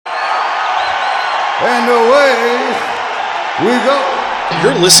And away we go.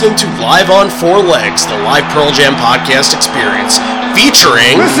 You're listening to Live on Four Legs, the live Pearl Jam podcast experience,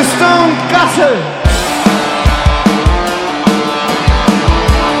 featuring Mr. Stone Gossard.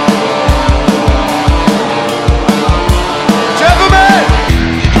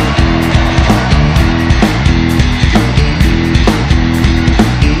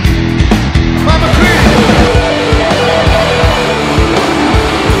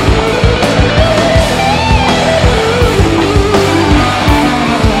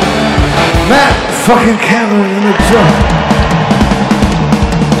 Fucking Cameron in the drum.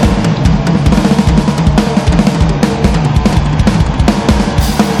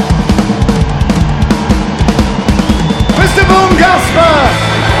 Mr. Boom Gasper.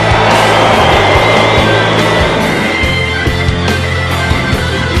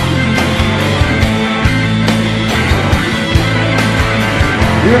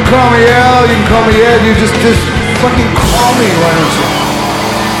 You can call me Al, you can call me Ed, you just fucking call me, why don't you?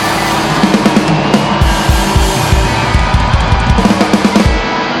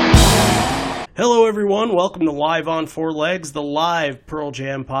 Hello everyone, welcome to Live on Four Legs, the live Pearl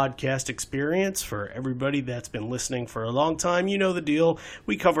Jam podcast experience. For everybody that's been listening for a long time, you know the deal.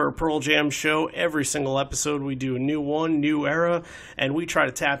 We cover a Pearl Jam show every single episode. We do a new one, new era, and we try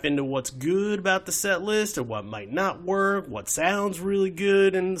to tap into what's good about the set list and what might not work, what sounds really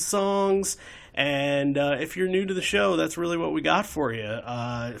good in the songs. And if you're new to the show, that's really what we got for you.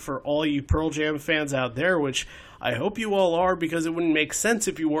 For all you Pearl Jam fans out there, which I hope you all are, because it wouldn't make sense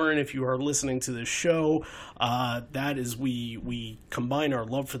if you weren't, if you are listening to this show. That is, we combine our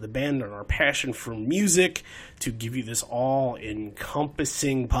love for the band and our passion for music to give you this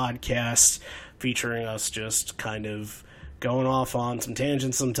all-encompassing podcast featuring us just kind of going off on some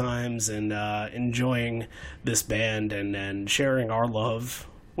tangents sometimes and enjoying this band and sharing our love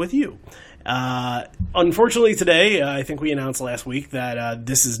with you. Unfortunately today, I think we announced last week that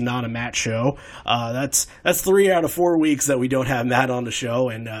this is not a Matt show. That's 3 out of 4 weeks that we don't have Matt on the show,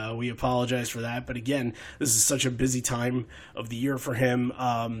 and we apologize for that. But again, this is such a busy time of the year for him.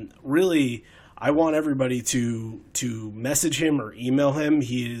 Really, I want everybody to message him or email him.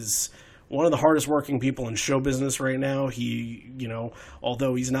 He is one of the hardest working people in show business right now. He,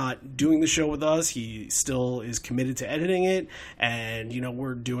 although he's not doing the show with us, he still is committed to editing it. And,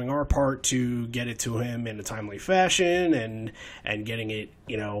 we're doing our part to get it to him in a timely fashion and getting it,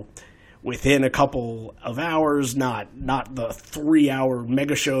 within a couple of hours, not the 3-hour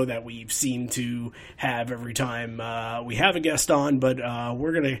mega show that we seem to have every time we have a guest on. But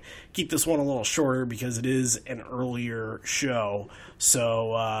we're going to keep this one a little shorter because it is an earlier show.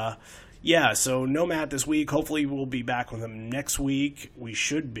 So, so no Matt this week. Hopefully we'll be back with him next week. We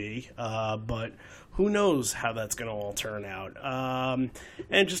should be, but who knows how that's going to all turn out.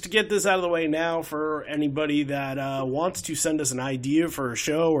 And just to get this out of the way now, for anybody that wants to send us an idea for a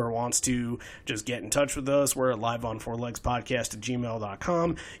show or wants to just get in touch with us, we're at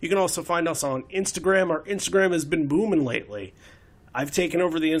liveonfourlegspodcast@gmail.com. You can also find us on Instagram. Our Instagram has been booming lately. I've taken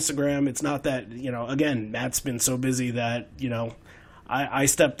over the Instagram. It's not that, again, Matt's been so busy that, I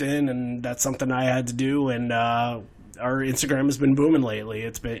stepped in, and that's something I had to do, and our Instagram has been booming lately.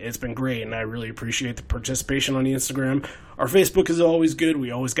 It's been great, and I really appreciate the participation on the Instagram. Our Facebook is always good.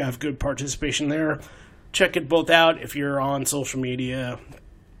 We always have good participation there. Check it both out if you're on social media.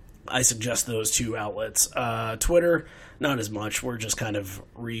 I suggest those two outlets. Twitter, not as much. We're just kind of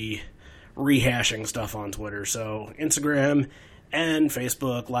rehashing stuff on Twitter. So Instagram and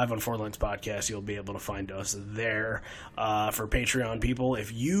Facebook, Live on Four Legs Podcast, you'll be able to find us there. For Patreon people,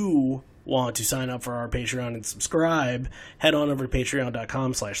 if you want to sign up for our Patreon and subscribe, head on over to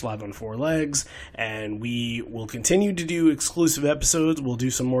patreon.com/liveonfourlegs, and we will continue to do exclusive episodes. We'll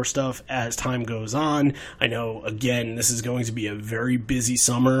do some more stuff as time goes on. I know, again, this is going to be a very busy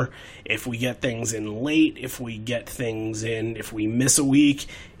summer. If we get things in late, if we miss a week,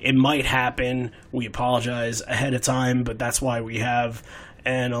 it might happen. We apologize ahead of time, but that's why we have,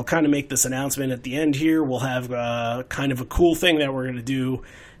 and I'll kind of make this announcement at the end here, we'll have kind of a cool thing that we're going to do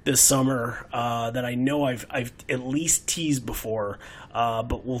this summer that I know I've at least teased before,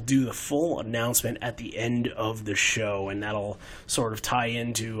 but we'll do the full announcement at the end of the show, and that'll sort of tie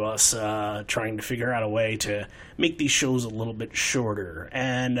into us trying to figure out a way to make these shows a little bit shorter.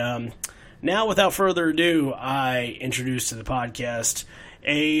 And now, without further ado, I introduce to the podcast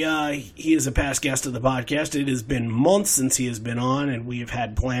he is a past guest of the podcast. It has been months since he has been on, and we have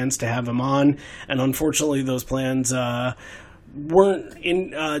had plans to have him on, and unfortunately those plans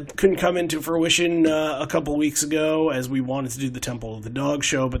couldn't come into fruition a couple weeks ago, as we wanted to do the Temple of the Dog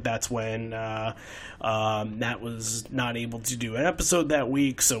show, but that's when Matt was not able to do an episode that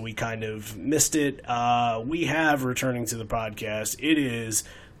week, so we kind of missed it. We have returning to the podcast. It is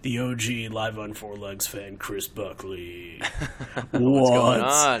the OG Live on Four Legs fan, Chris Buckley. What's going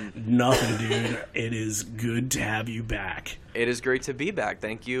on? Nothing, dude. It is good to have you back. It is great to be back.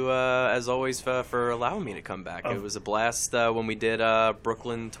 Thank you, as always, for allowing me to come back. It was a blast when we did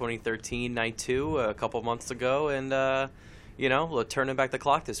Brooklyn 2013 Night 2 a couple months ago, and, we're turning back the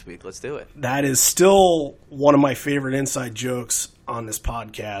clock this week. Let's do it. That is still one of my favorite inside jokes on this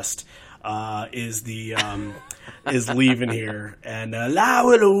podcast. Is leaving here and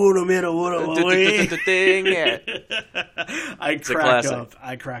I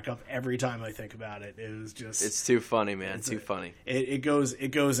crack up every time I think about it. It was just, it's too funny, man. Too funny. It goes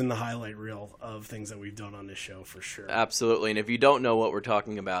in the highlight reel of things that we've done on this show for sure. Absolutely. And if you don't know what we're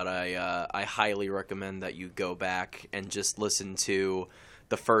talking about, I highly recommend that you go back and just listen to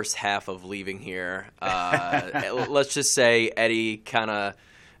the first half of Leaving Here. Let's just say Eddie kind of,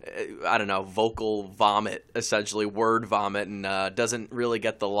 vocal vomit, essentially word vomit, and doesn't really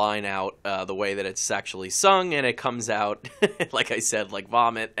get the line out the way that it's actually sung, and it comes out, like I said, like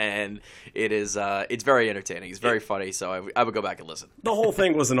vomit, and it's very entertaining. It's very funny, so I would go back and listen. The whole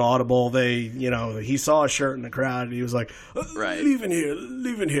thing was an audible. He saw a shirt in the crowd, and he was like, right. leaving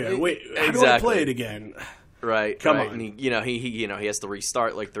here. Wait, how do I play it again? Right, Come right. on. And he has to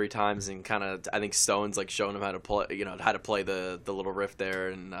restart like 3 times, and kind of, I think Stone's like showing him how to play the little riff there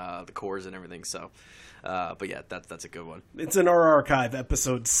and the chords and everything. So, but yeah, that's a good one. It's in our archive,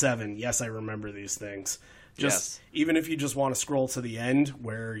 episode 7. Yes, I remember these things. Even if you just want to scroll to the end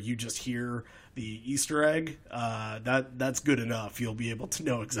where you just hear the Easter egg, that's good enough. You'll be able to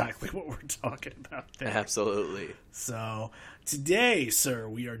know exactly what we're talking about there. Absolutely. So today, sir,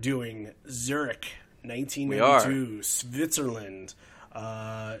 we are doing Zurich. 1992, Switzerland.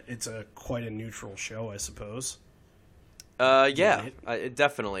 It's quite a neutral show, I suppose. Yeah,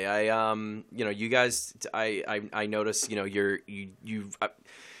 definitely. You guys, I noticed,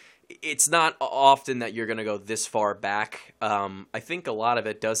 it's not often that you're going to go this far back. I think a lot of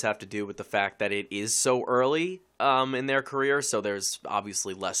it does have to do with the fact that it is so early in their career, so there's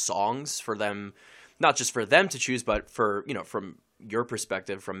obviously less songs for them, not just for them to choose, but for, from your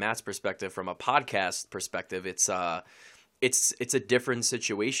perspective, from Matt's perspective, from a podcast perspective, it's a different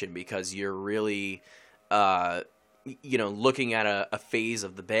situation because you're really, looking at a phase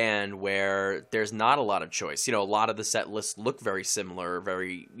of the band where there's not a lot of choice. A lot of the set lists look very similar,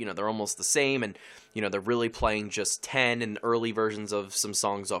 they're almost the same, and, they're really playing just 10 and early versions of some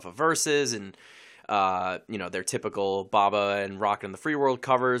songs off of Verses, and, their typical Baba and Rockin' in the Free World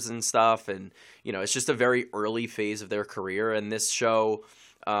covers and stuff. And, it's just a very early phase of their career. And this show,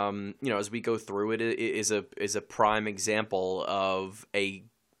 as we go through it, is a prime example of a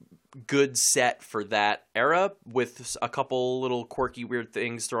good set for that era with a couple little quirky, weird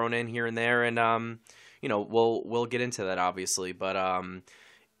things thrown in here and there. And, we'll get into that obviously, but,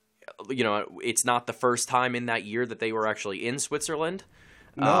 it's not the first time in that year that they were actually in Switzerland.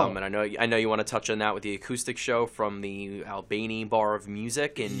 No. And I know you want to touch on that with the acoustic show from the Albany Bar of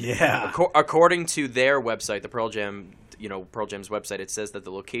Music. And yeah, according to their website, the Pearl Jam's website, it says that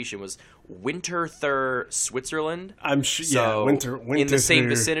the location was Winterthur, Switzerland. I'm sure. So Winter in the same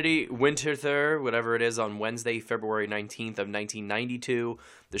vicinity, Winterthur, whatever it is, on Wednesday, February 19th of 1992.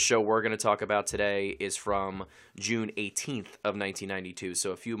 The show we're going to talk about today is from June 18th of 1992,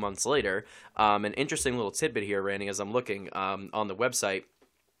 so a few months later. An interesting little tidbit here, Randy, as I'm looking on the website.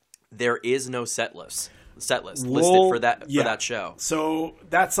 There is no set list listed for that show. So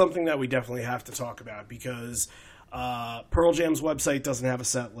that's something that we definitely have to talk about because Pearl Jam's website doesn't have a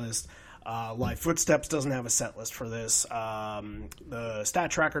set list. Live Footsteps doesn't have a set list for this. The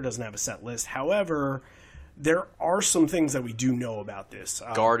Stat Tracker doesn't have a set list. However, there are some things that we do know about this.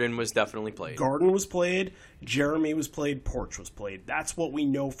 Garden was definitely played. Garden was played. Jeremy was played. Porch was played. That's what we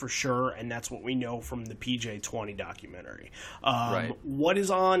know for sure, and that's what we know from the PJ20 documentary. Right. What is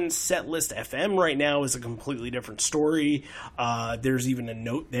on Setlist FM right now is a completely different story. There's even a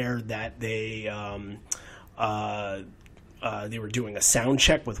note there that they were doing a sound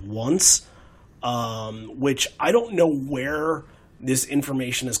check with Once, which I don't know where this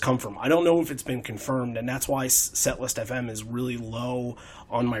information has come from. I don't know if it's been confirmed, and that's why Setlist FM is really low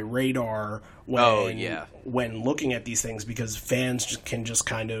on my radar when looking at these things, because fans can just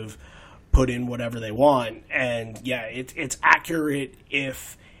kind of put in whatever they want. And yeah, it's accurate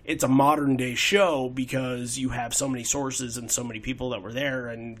if it's a modern day show because you have so many sources and so many people that were there,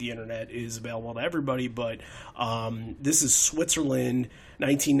 and the internet is available to everybody. But this is Switzerland,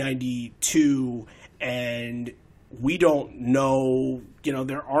 1992, and we don't know.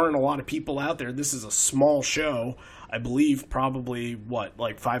 There aren't a lot of people out there. This is a small show. I believe probably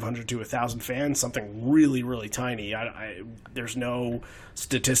like 500 to 1,000 fans, something really, really tiny. There's no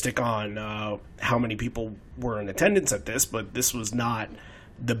statistic on how many people were in attendance at this, but this was not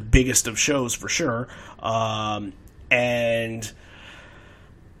the biggest of shows for sure. And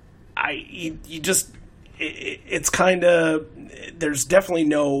it's kind of, there's definitely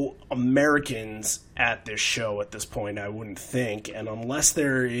no Americans at this show at this point, I wouldn't think. And unless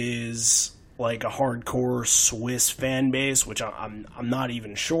there is like a hardcore Swiss fan base, which I'm not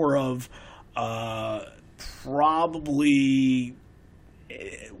even sure of, probably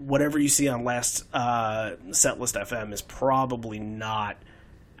whatever you see on last Setlist FM is probably not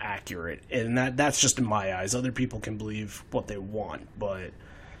accurate, and that's just in my eyes. Other people can believe what they want, but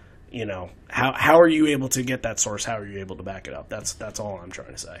how are you able to get that source? How are you able to back it up? That's all I'm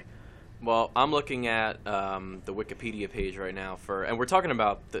trying to say. Well, I'm looking at the Wikipedia page right now and we're talking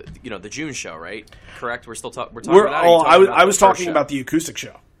about the June show, right? Correct. We're talking about that. I was talking about the acoustic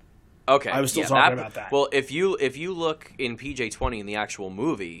show. Okay, I was still talking about that. Well, if you look in PJ20 in the actual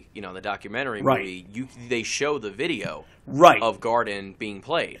movie, the documentary movie, they show the video of Garden being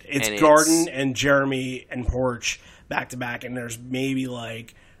played. It's Garden and Jeremy and Porch back to back, and there's maybe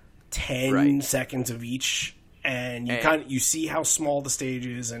like 10 seconds of each. And you see how small the stage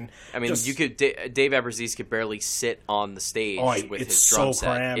is, and I mean, Dave Abraziz could barely sit on the stage with his drum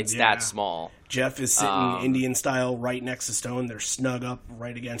set. Crammed, it's that small. Jeff is sitting Indian style right next to Stone. They're snug up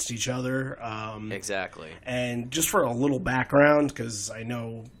right against each other. Exactly. And just for a little background, because I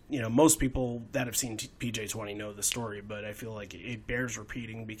know most people that have seen PJ20 know the story, but I feel like it bears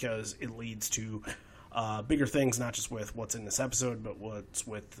repeating because it leads to bigger things, not just with what's in this episode, but what's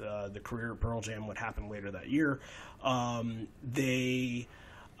with the career of Pearl Jam, what happened later that year. They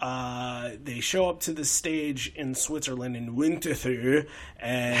show up to the stage in Switzerland in Winterthur,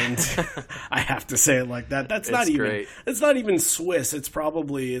 and I have to say it like that. It's not even Swiss. It's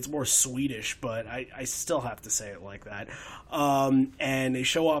more Swedish, but I still have to say it like that. And they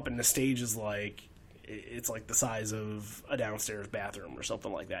show up, and the stage is like, it's like the size of a downstairs bathroom or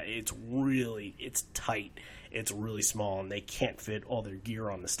something like that. It's tight. It's really small, and they can't fit all their gear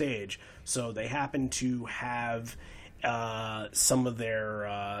on the stage. So they happen to have some of their,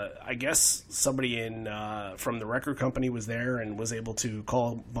 I guess somebody from the record company was there and was able to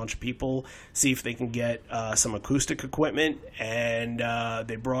call a bunch of people, see if they can get some acoustic equipment, and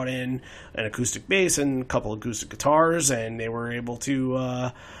they brought in an acoustic bass and a couple acoustic guitars, and they were able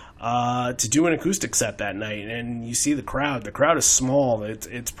to do an acoustic set that night. And you see the crowd. The crowd is small.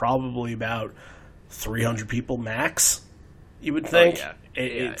 It's probably about 300 people max, you would think.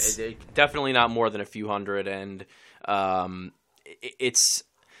 It's definitely not more than a few hundred. And it's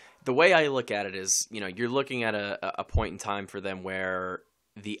the way I look at it is, you're looking at a point in time for them where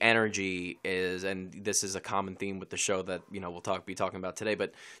the energy is, and this is a common theme with the show that we'll be talking about today,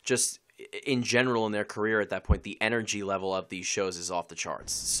 but just in general in their career at that point, the energy level of these shows is off the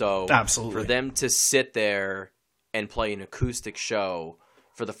charts. So absolutely, for them to sit there and play an acoustic show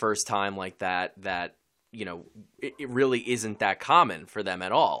for the first time like that it really isn't that common for them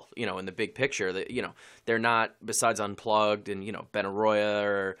at all. In the big picture, that they're not, besides Unplugged and Ben Arroyo,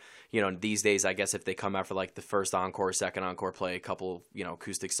 or these days, I guess if they come out for like the first encore, second encore, play a couple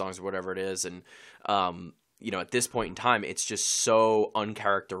acoustic songs or whatever it is, and at this point in time, it's just so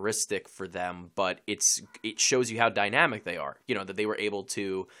uncharacteristic for them, but it shows you how dynamic they are, that they were able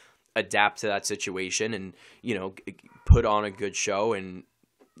to adapt to that situation and, put on a good show. And,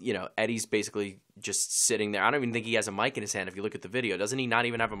 Eddie's basically just sitting there. I don't even think he has a mic in his hand. If you look at the video, doesn't he not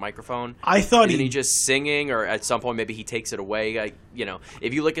even have a microphone? I thought Isn't he just singing, or at some point maybe he takes it away?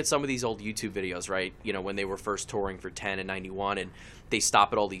 If you look at some of these old YouTube videos, right, when they were first touring for 10 and 91, and they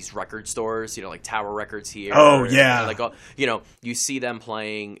stop at all these record stores, like Tower Records here. Oh, yeah. You see them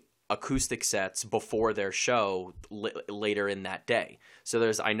playing acoustic sets before their show later in that day.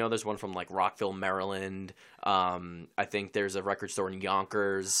 So I know there's one from like Rockville, Maryland. I think there's a record store in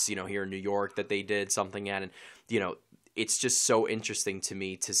Yonkers, here in New York that they did something at. And, it's just so interesting to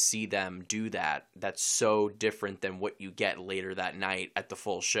me to see them do that. That's so different than what you get later that night at the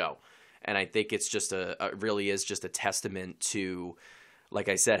full show. And I think it's just really is just a testament to, like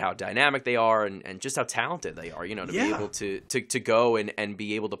I said, how dynamic they are and just how talented they are, to be able to go and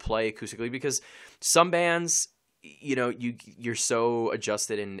be able to play acoustically, because some bands, you're so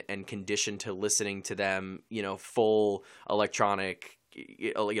adjusted and conditioned to listening to them, full electronic,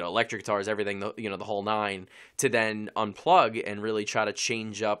 electric guitars, everything, the whole nine, to then unplug and really try to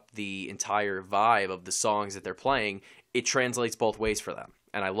change up the entire vibe of the songs that they're playing. It translates both ways for them.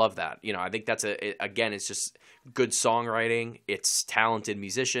 And I love that. I think that's again, it's just good songwriting. It's talented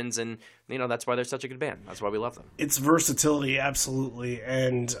musicians, and that's why they're such a good band. That's why we love them. It's versatility, absolutely,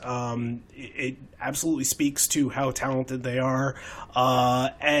 and it absolutely speaks to how talented they are,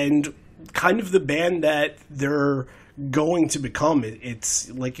 and kind of the band that they're going to become.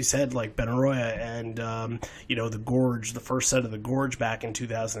 It's like you said, like Benaroya and the Gorge, the first set of the Gorge back in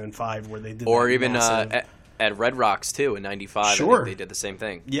 2005, where they did, or even at Red Rocks too in '95. Sure. I think they did the same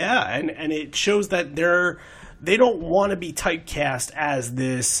thing. Yeah, and it shows that they don't want to be typecast as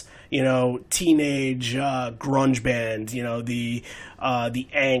this teenage grunge band. The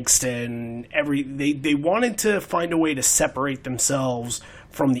angst and they wanted to find a way to separate themselves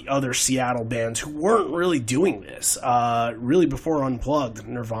from the other Seattle bands who weren't really doing this. Really, before Unplugged,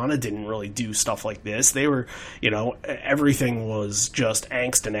 Nirvana didn't really do stuff like this. They were, everything was just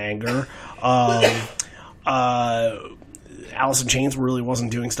angst and anger. Alice in Chains really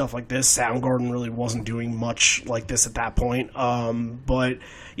wasn't doing stuff like this. Soundgarden really wasn't doing much like this at that point. But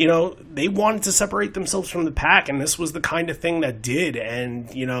they wanted to separate themselves from the pack, and this was the kind of thing that did. And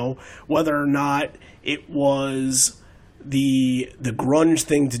whether or not it was the grunge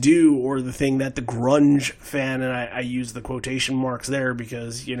thing to do, or the thing that the grunge fan, and I use the quotation marks there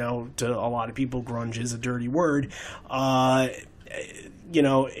because to a lot of people grunge is a dirty word,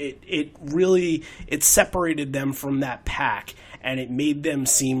 it separated them from that pack, and it made them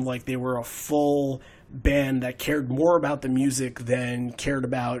seem like they were a full band that cared more about the music than cared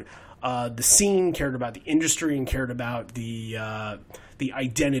about the scene, cared about the industry, and cared about the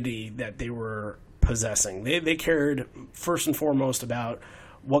identity that they were possessing. They cared first and foremost about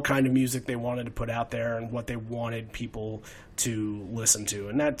what kind of music they wanted to put out there and what they wanted people to listen to.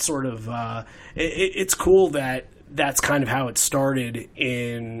 And that sort of it's cool that that's kind of how it started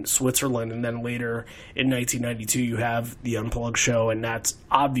in Switzerland, and then later in 1992 you have the Unplugged show, and that's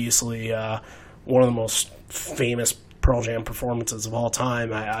obviously one of the most famous Pearl Jam performances of all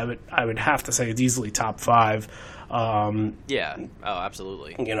time. I would have to say it's easily top 5. Yeah. Oh,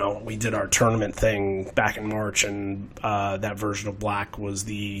 absolutely. We did our tournament thing back in March, and that version of Black was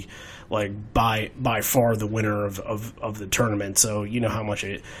by far the winner of the tournament. So how much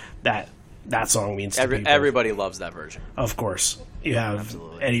that song means to people. Everybody loves that version. Of course. You have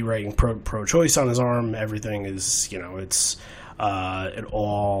Absolutely. Eddie writing pro-choice on his arm. Everything is, it's it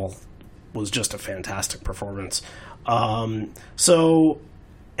all was just a fantastic performance.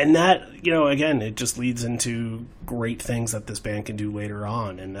 And that, again, it just leads into great things that this band can do later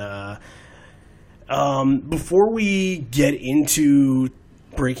on. And before we get into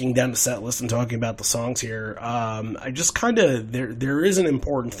breaking down the set list and talking about the songs here, I just kind of there is an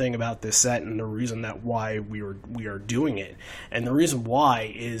important thing about this set, and the reason that why we are doing it, and the reason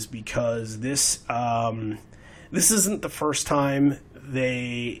why is because this isn't the first time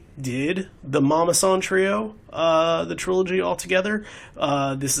they did the Mama San trio, the trilogy altogether.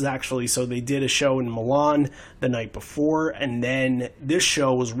 This is actually, so they did a show in Milan the night before, and then this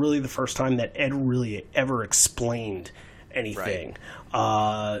show was really the first time that Ed really ever explained anything.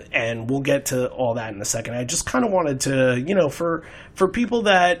 Right. And we'll get to all that in a second. I just kind of wanted to, for people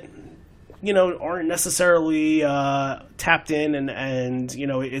that aren't necessarily tapped in, and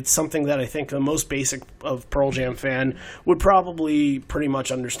it's something that I think the most basic of Pearl Jam fan would probably pretty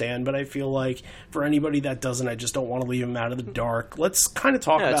much understand, but I feel like for anybody that doesn't, I just don't want to leave them out of the dark. Let's kind of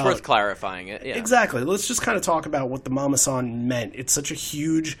talk about... it's worth clarifying it. Yeah. Exactly. Let's just kind of talk about what the Mama San meant. It's such a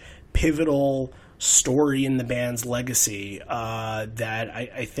huge, pivotal story in the band's legacy that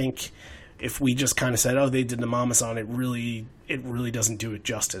I think if we just kind of said, oh, they did the Mama San, it really doesn't do it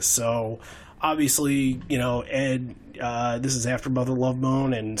justice. So obviously, Ed, this is after Mother Love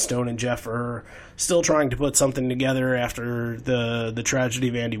Bone, and Stone and Jeff are still trying to put something together after the tragedy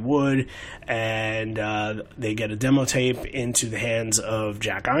of Andy Wood, and they get a demo tape into the hands of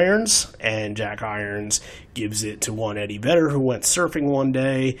Jack Irons, and Jack Irons gives it to one Eddie Vedder, who went surfing one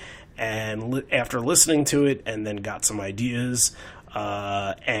day, and after listening to it and then got some ideas,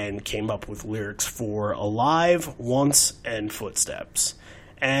 and came up with lyrics for Alive, Once, and Footsteps.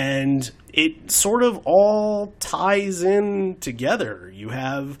 And it sort of all ties in together. You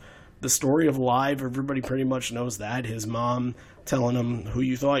have the story of Alive, everybody pretty much knows that. His mom telling him who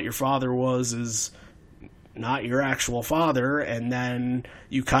you thought your father was is not your actual father, and then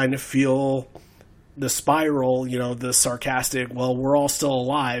you kind of feel the spiral, the sarcastic, well, we're all still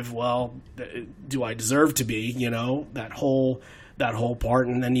alive, well, do I deserve to be, that whole part.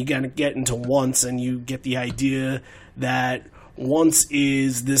 And then you get into Once, and you get the idea that Once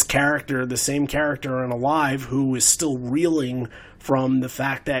is this character, the same character in Alive, who is still reeling from the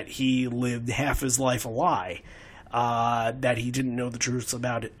fact that he lived half his life a lie, that he didn't know the truth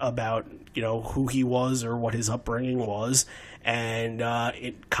about who he was or what his upbringing was, and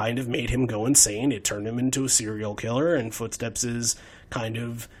it kind of made him go insane. It turned him into a serial killer, and Footsteps is kind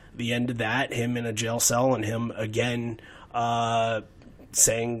of the end of that, him in a jail cell and him again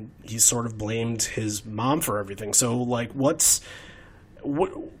saying he sort of blamed his mom for everything. So, like,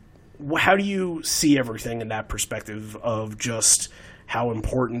 how do you see everything in that perspective of just how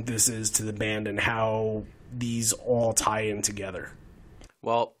important this is to the band and how these all tie in together?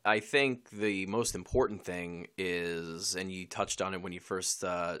 Well, I think the most important thing is, and you touched on it when you first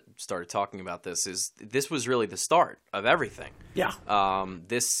started talking about this, is this was really the start of everything. Yeah.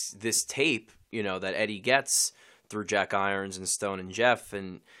 This tape, that Eddie gets through Jack Irons and Stone and Jeff,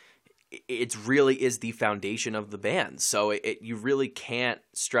 and it really is the foundation of the band. So you really can't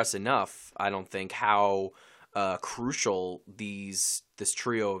stress enough, I don't think, how crucial this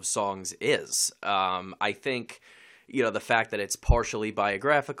trio of songs is. I think, the fact that it's partially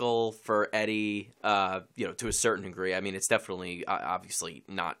biographical for Eddie, to a certain degree. I mean, it's definitely, obviously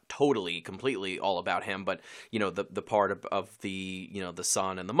not totally, completely all about him, but, the part of the, the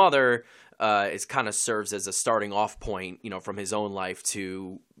son and the mother, it kind of serves as a starting off point, from his own life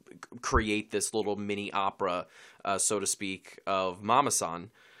to create this little mini opera, so to speak, of Mama-san,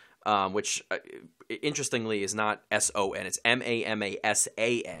 which interestingly is not S-O-N, it's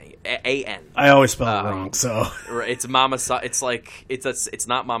M-A-M-A-S-A-N. I always spell it wrong, so it's Mama-san. It's like it's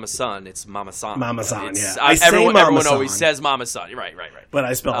not Mama-san, it's Mama-san. Mama-san, yeah. Everyone always says Mama-san. Right. But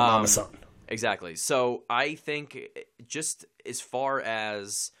I spell it Mama-san. Exactly. So I think just as far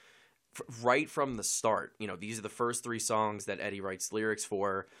as right from the start, these are the first 3 songs that Eddie writes lyrics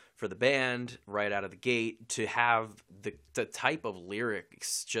for the band right out of the gate. To have the type of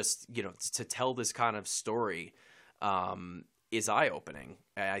lyrics, just, to tell this kind of story is eye-opening.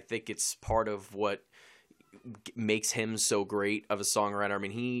 I think it's part of what makes him so great of a songwriter. I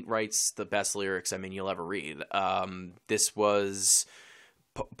mean, he writes the best lyrics, you'll ever read. This was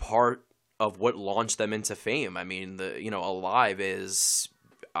part of what launched them into fame. I mean, Alive is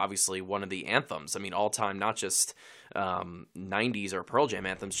obviously one of the anthems. I mean, all time, not just 90s or Pearl Jam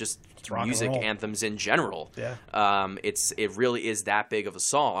anthems, just music anthems in general. Yeah. It really is that big of a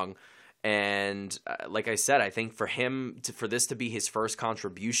song. And like I said, I think for him for this to be his first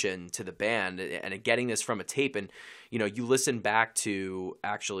contribution to the band, and getting this from a tape, and you listen back to,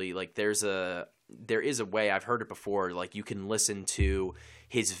 actually, like, there is a way, I've heard it before, like, you can listen to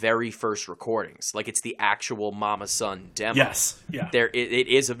his very first recordings, like it's the actual Mama-Son demo. Yes, yeah. It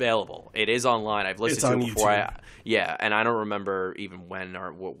is available. It is online. I've listened to it before. YouTube. And I don't remember even when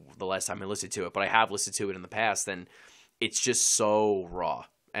or the last time I listened to it, but I have listened to it in the past, and it's just so raw.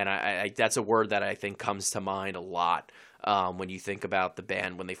 And I that's a word that I think comes to mind a lot when you think about the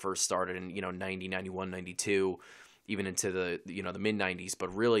band when they first started in 90, 91, 92, even into the the mid 90s.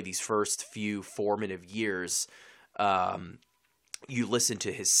 But really, these first few formative years, you listen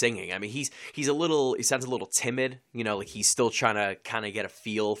to his singing. I mean, he sounds a little timid. Like he's still trying to kind of get a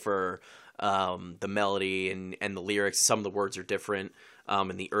feel for the melody and the lyrics. Some of the words are different.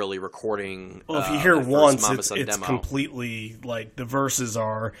 In the early recording, well, if you hear once, it's completely, like, the verses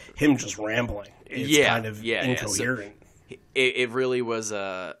are him just rambling. It's kind of incoherent. So it really was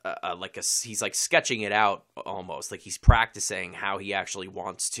he's like sketching it out almost, like he's practicing how he actually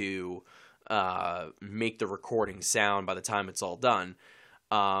wants to make the recording sound by the time it's all done.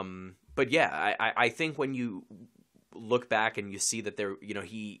 But yeah, I think when you look back and you see that there,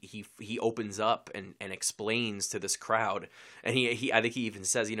 he opens up and explains to this crowd, and he I think he even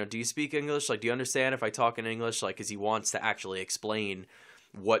says, do you speak English? Like, do you understand if I talk in English? Like, because he wants to actually explain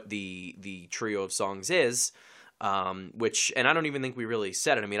what the trio of songs is, which, and I don't even think we really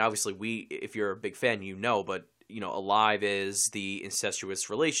said it. I mean, obviously if you're a big fan, but Alive is the incestuous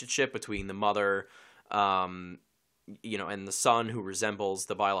relationship between the mother, and the son, who resembles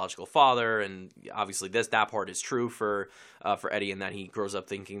the biological father, and obviously that part is true for Eddie, in that he grows up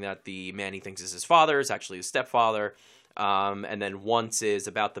thinking that the man he thinks is his father is actually his stepfather. And then Once is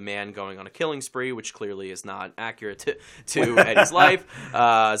about the man going on a killing spree, which clearly is not accurate to Eddie's life,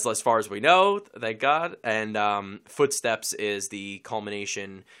 as far as we know, thank God. And Footsteps is the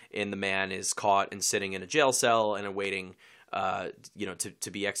culmination in the man is caught and sitting in a jail cell and awaiting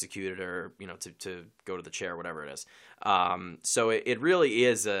to be executed, or, to go to the chair, whatever it is. So it really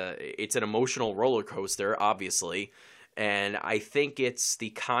is it's an emotional roller coaster, obviously. And I think it's the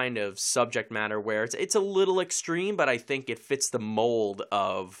kind of subject matter where it's a little extreme, but I think it fits the mold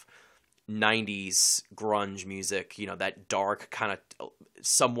of 90s grunge music, you know, that dark kind of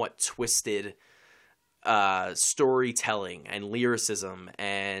somewhat twisted storytelling and lyricism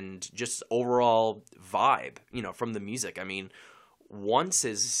and just overall vibe, you know, from the music. I mean, Once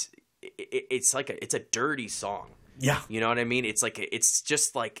is it's a dirty song. Yeah. You know what I mean? It's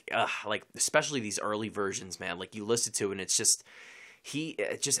just like especially these early versions, man. Like you listen to it and it's just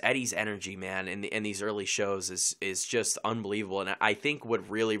Eddie's energy, man, in these early shows is just unbelievable. And I think what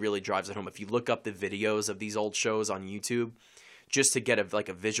really, really drives it home, if you look up the videos of these old shows on YouTube, just to get a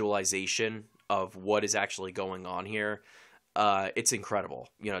visualization of what is actually going on here, it's incredible.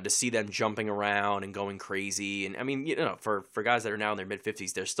 You know, to see them jumping around and going crazy. And I mean, you know, for guys that are now in their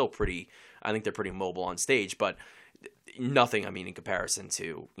mid-50s, they're still I think they're pretty mobile on stage, but nothing, I mean, in comparison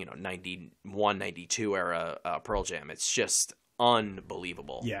to, you know, 91, 92 era Pearl Jam. It's just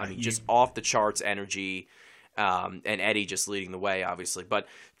unbelievable. Yeah, I mean, just off the charts energy, and Eddie just leading the way, obviously. But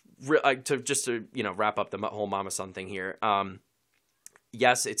to you know, wrap up the whole Mama Son thing here.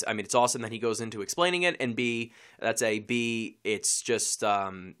 Yes, it's awesome that he goes into explaining it, and B, it's just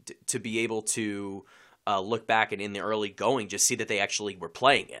to be able to look back and in the early going, just see that they actually were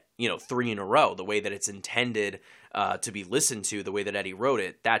playing it, you know, 3 in a row, the way that it's intended to be listened to, the way that Eddie wrote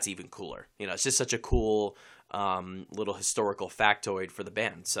it. That's even cooler. You know, it's just such a cool little historical factoid for the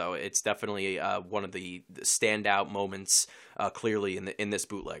band. So it's definitely one of the standout moments, clearly in this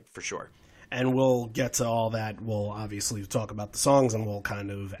bootleg for sure. And we'll get to all that. We'll obviously talk about the songs, and we'll kind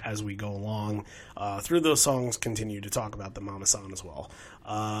of, as we go along through those songs, continue to talk about the Mama Son as well.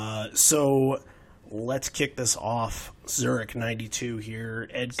 So let's kick this off. Zurich 92 here.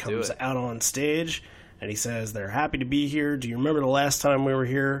 Ed comes out on stage, and he says they're happy to be here. Do you remember the last time we were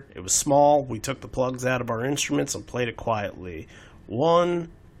here? It was small. We took the plugs out of our instruments and played it quietly. 1,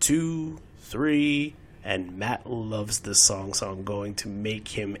 2, 3... And Matt loves this song, so I'm going to make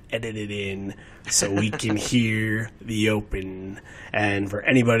him edit it in so we can hear the open. And for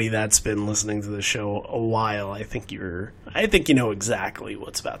anybody that's been listening to the show a while, I think you know exactly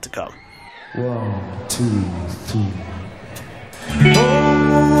what's about to come. 1, 2, 3.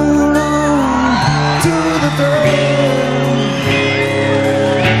 Hold on to the throne,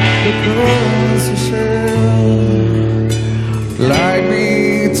 the closest shell, like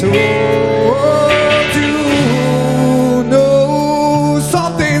me to.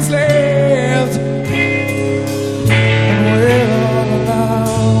 Something's left, and we're all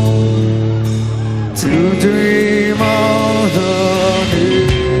allowed to dream of the new.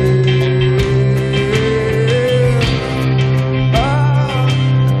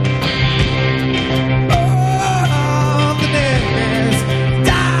 Oh, the next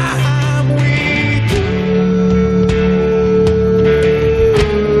time we do.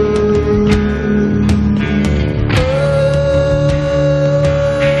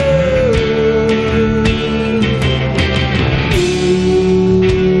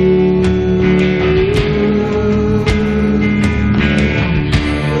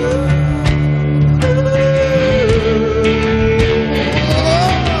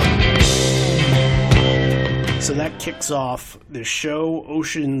 Kicks off the show,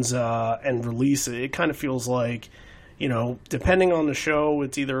 Oceans, and Release. It kind of feels like, you know, depending on the show,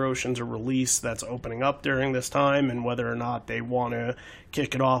 it's either Oceans or Release that's opening up during this time, and whether or not they want to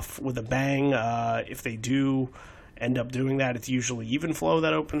kick it off with a bang. If they do end up doing that, it's usually Even Flow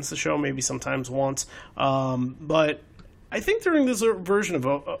that opens the show, maybe sometimes once. But I think during this version of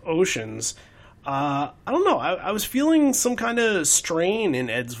Oceans, I don't know, I was feeling some kind of strain in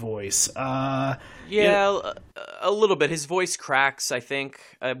Ed's voice. A little bit. His voice cracks, I think,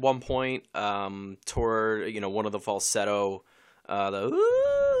 at one point, toward, you know, one of the falsetto,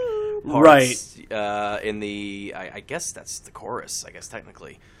 the parts, right, in the, I guess that's the chorus, I guess,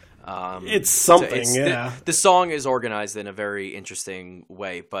 technically. It's something, yeah. The song is organized in a very interesting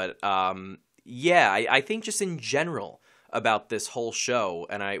way, but, I think just in general about this whole show,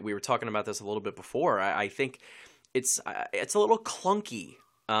 and we were talking about this a little bit before, I think it's a little clunky.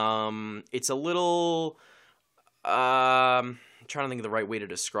 It's a little, I'm trying to think of the right way to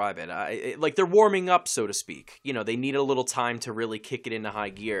describe it. Like they're warming up, so to speak. You know, they need a little time to really kick it into high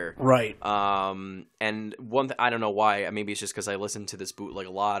gear. Right. And one I don't know why, maybe it's just because I listened to this bootleg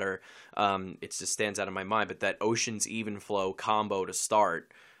a lot, or it just stands out in my mind, but that Oceans Even Flow combo to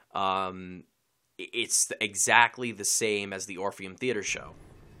start, it's exactly the same as the Orpheum Theater show.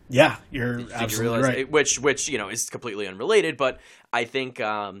 Yeah, you're absolutely right. Which you know is completely unrelated, but I think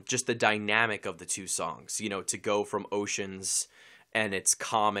just the dynamic of the two songs, you know, to go from Oceans and its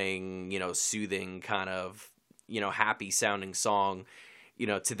calming, you know, soothing kind of, you know, happy sounding song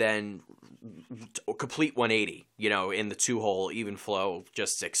to then complete 180, in the 2-hole even flow,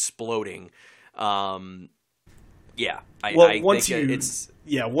 just exploding. Once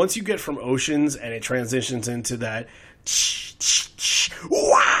you get from Oceans and it transitions into that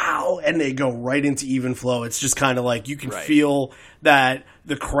wow, and they go right into even flow, it's just kind of like you can feel that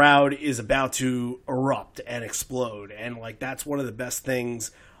the crowd is about to erupt and explode. And like that's one of the best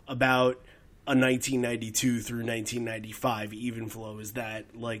things about a 1992 through 1995 even flow is that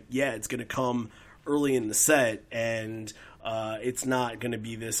it's going to come early in the set, and it's not going to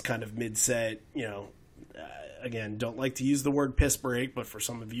be this kind of mid-set, again, don't like to use the word piss break, but for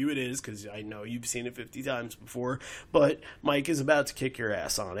some of you it is, because I know you've seen it 50 times before. But Mike is about to kick your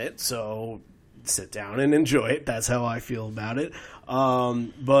ass on it, so sit down and enjoy it. That's how I feel about it.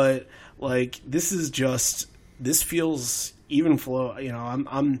 But this feels even flow.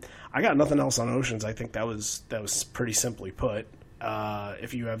 I got nothing else on Oceans. I think that was pretty simply put.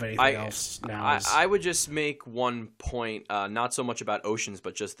 If you have anything else now. I would just make one point, not so much about Oceans,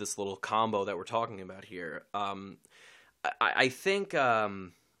 but just this little combo that we're talking about here. I think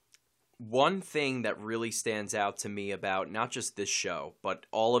one thing that really stands out to me about not just this show, but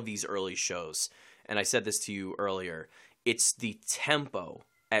all of these early shows, and I said this to you earlier, it's the tempo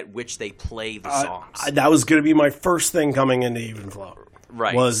at which they play the songs. That was going to be my first thing coming into Even Flow.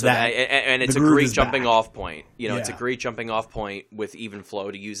 Right. And it's a great jumping off point. It's a great jumping off point with Even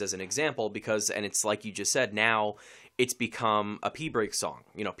Flow to use as an example because, and it's like you just said, now it's become a pee break song.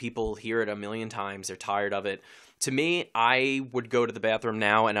 People hear it a million times. They're tired of it. To me, I would go to the bathroom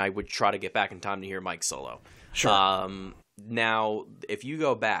now and I would try to get back in time to hear Mike's solo. Sure. Now, if you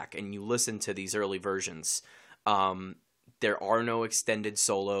go back and you listen to these early versions, there are no extended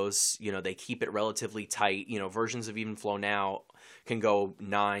solos. They keep it relatively tight. Versions of Even Flow now can go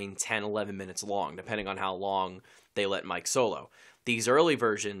 9, 10, 11 minutes long, depending on how long they let Mike solo. These early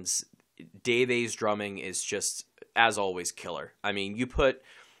versions, Dave A's drumming is just, as always, killer. I mean, you put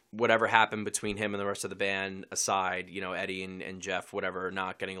whatever happened between him and the rest of the band aside, Eddie and Jeff, whatever,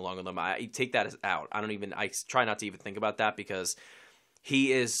 not getting along with them, I take that out. I try not to even think about that because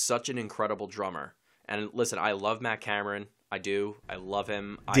he is such an incredible drummer. And listen, I love Matt Cameron. I do. I love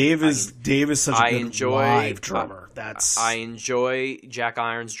him. Dave is such a good live drummer. I enjoy Jack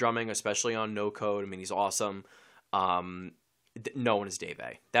Irons' drumming, especially on No Code. I mean, he's awesome. No one is Dave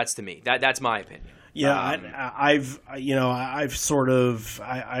A. That's to me. That's my opinion. Yeah, I've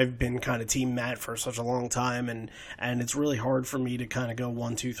been kind of Team Matt for such a long time, and it's really hard for me to kind of go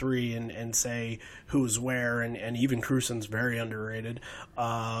 1, 2, 3 and say who's where, and even Crusen's very underrated.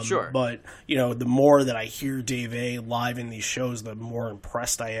 Sure. But the more that I hear Dave A live in these shows, the more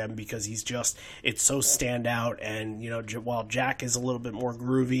impressed I am because it's so standout. And while Jack is a little bit more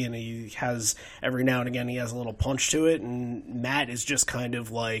groovy and he has every now and again he has a little punch to it, and Matt is just kind of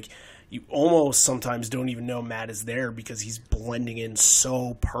like. You almost sometimes don't even know Matt is there because he's blending in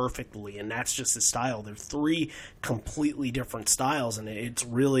so perfectly, and that's just his style. They're 3 completely different styles, and it's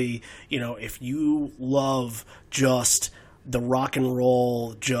really, if you love just the rock and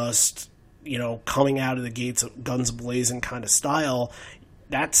roll, just, coming out of the gates, guns blazing kind of style,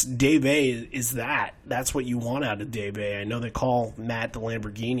 that's Dave A. is that. That's what you want out of Dave A. I know they call Matt the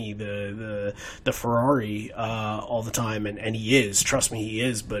Lamborghini, the Ferrari all the time, and he is. Trust me, he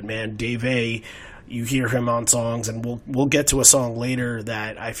is. But man, Dave A. You hear him on songs, and we'll get to a song later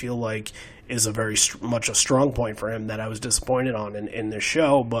that I feel like is a very much a strong point for him that I was disappointed on in this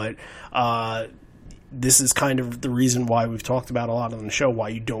show. But this is kind of the reason why we've talked about a lot on the show why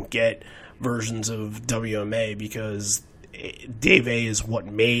you don't get versions of WMA, because Dave A is what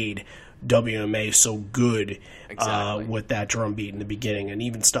made WMA so good. Exactly. With that drum beat in the beginning, and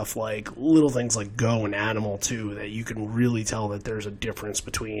even stuff like little things like Go and Animal too, that you can really tell that there's a difference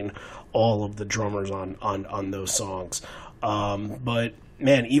between all of the drummers on those songs. But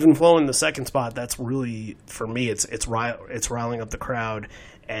man, Even Flow in the second spot, that's really, for me, it's riling up the crowd.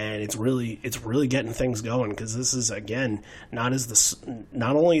 And it's really getting things going, because this is, again, not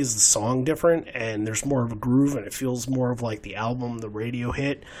only is the song different and there's more of a groove and it feels more of like the album, the radio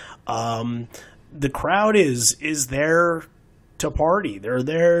hit. The crowd is there to party. They're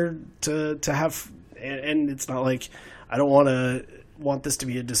there to have, and it's not like I don't want this to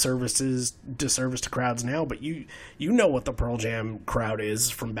be a disservice to crowds now, but you know what the Pearl Jam crowd is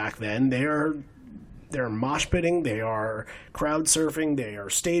from back then. They're mosh pitting, they are crowd surfing, they are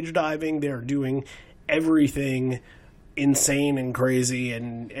stage diving, they're doing everything insane and crazy,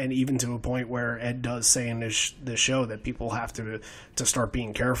 and even to a point where Ed does say in this show that people have to start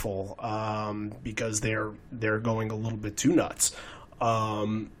being careful because they're going a little bit too nuts.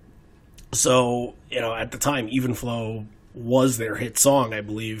 So at the time, Even Flow was their hit song. I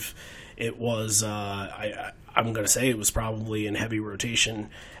believe it was, I'm going to say it was probably in heavy rotation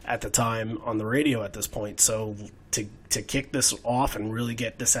at the time on the radio at this point. So to kick this off and really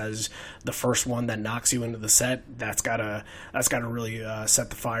get this as the first one that knocks you into the set, that's gotta really set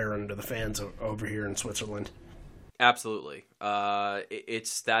the fire under the fans over here in Switzerland. Absolutely.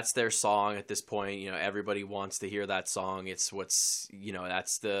 That's their song at this point. You know, everybody wants to hear that song. It's what's, you know,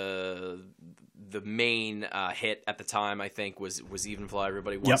 that's the main hit at the time, I think, was Even Flow.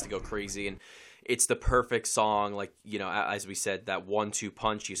 Everybody wants to go crazy, and it's the perfect song. Like, you know, as we said, that 1-2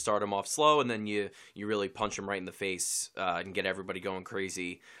 punch, you start them off slow and then you really punch them right in the face and get everybody going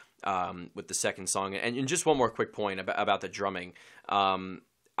crazy with the second song. And just one more quick point about the drumming.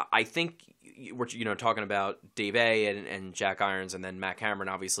 I think we're, you know, talking about Dave A and Jack Irons and then Matt Cameron,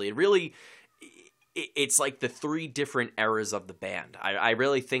 obviously. It's like the three different eras of the band. I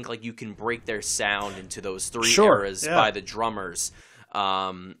really think like you can break their sound into those three eras by the drummers.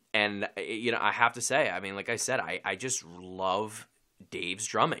 And, you know, I have to say, I mean, like I said, I just love Dave's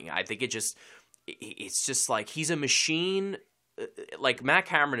drumming. I think it's just like he's a machine. Like Matt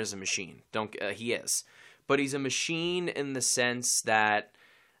Cameron is a machine. He is. But he's a machine in the sense that,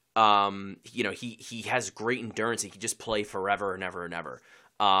 you know, he has great endurance. He can just play forever and ever and ever.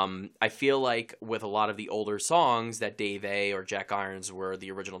 I feel like with a lot of the older songs that Dave A or Jack Irons were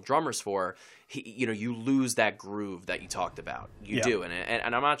the original drummers for, you know, you lose that groove that you talked about. You do.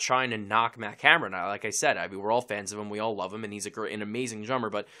 And I'm not trying to knock Matt Cameron. Like I said, I mean, we're all fans of him. We all love him, and he's an amazing drummer.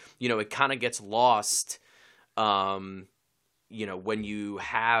 But, you know, it kind of gets lost, you know, when you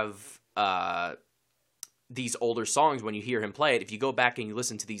have these older songs, when you hear him play it. If you go back and you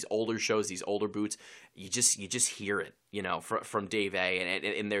listen to these older shows, these older boots, you just hear it, you know, from Dave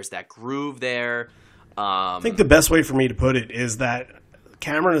A, and there's that groove there. I think the best way for me to put it is that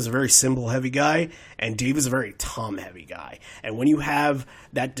Cameron is a very cymbal heavy guy and Dave is a very tom heavy guy. And when you have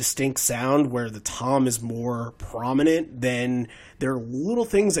that distinct sound where the tom is more prominent, then there are little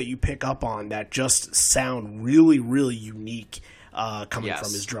things that you pick up on that just sound really, really unique. Coming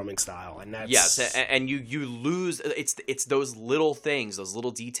from his drumming style, and that's and you lose. It's those little things, those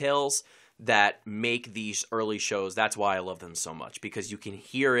little details that make these early shows. That's why I love them so much, because you can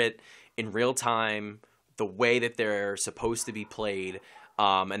hear it in real time, the way that they're supposed to be played,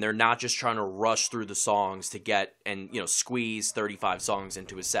 and they're not just trying to rush through the songs to get and, you know, squeeze 35 songs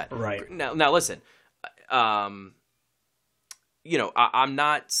into a set. Right now, listen. You know, I'm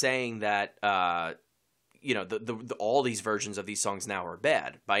not saying that. You know, the all these versions of these songs now are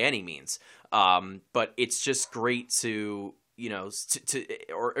bad by any means. But it's just great to, you know,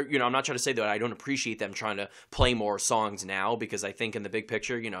 or you know, I'm not trying to say that I don't appreciate them trying to play more songs now, because I think in the big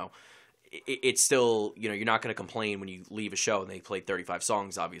picture, you know, it's still, you know, you're not going to complain when you leave a show and they played 35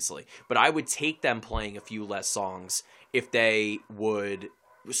 songs, obviously. But I would take them playing a few less songs if they would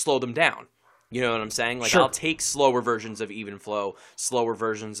slow them down. You know what I'm saying? Like, sure. I'll take slower versions of Even Flow, slower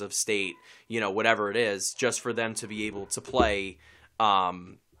versions of State, you know, whatever it is, just for them to be able to play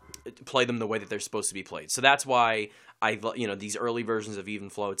them the way that they're supposed to be played. So that's why you know, these early versions of Even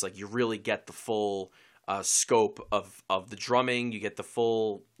Flow, it's like you really get the full scope of the drumming. You get the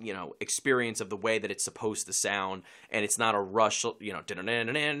full, you know, experience of the way that it's supposed to sound, and it's not a rush, you know,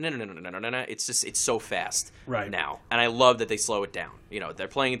 it's so fast now. And I love that they slow it down. You know, they're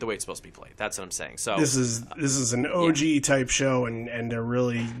playing it the way it's supposed to be played. That's what I'm saying. So this is an OG type show, and they're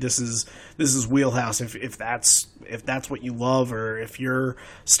really, this is wheelhouse if that's what you love, or if you're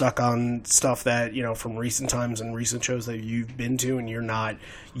stuck on stuff that, you know, from recent times and recent shows that you've been to and you're not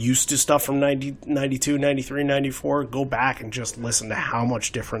used to stuff from 90, 92, 93, 94, go back and just listen to how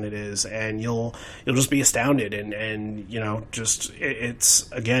much different it is, and you'll just be astounded, and you know, just it's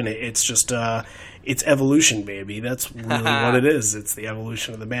just it's evolution, baby. That's really what it is. It's the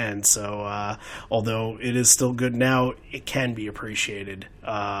evolution of the band. So although it is still good now, it can be appreciated.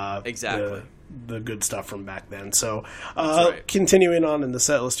 Exactly. The good stuff from back then. So right. Continuing on in the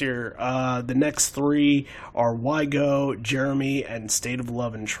set list here, the next three are Why Go, Jeremy, and State of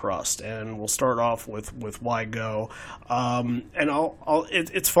Love and Trust. And we'll start off with Why Go. And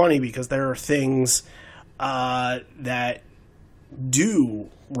it's funny because there are things that do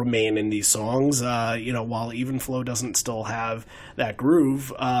remain in these songs. You know, while Even Flow doesn't still have that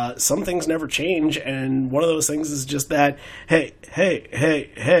groove, some things never change, and one of those things is just that hey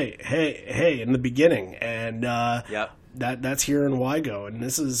in the beginning, and that's here in Why Go, and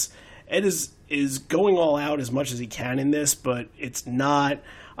Ed is going all out as much as he can in this, but it's not,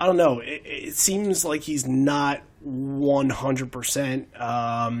 I don't know, it seems like he's not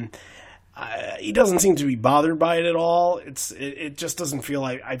 100%. He doesn't seem to be bothered by it at all. It just doesn't feel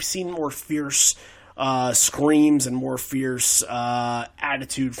like, I've seen more fierce screams and more fierce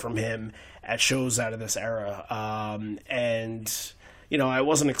attitude from him at shows out of this era. And, you know, I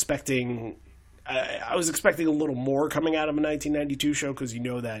wasn't expecting... I was expecting a little more coming out of a 1992 show, because you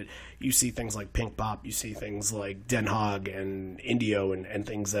know that you see things like Pink Pop, you see things like Den Haag and Indio and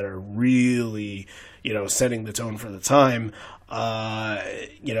things that are really, you know, setting the tone for the time.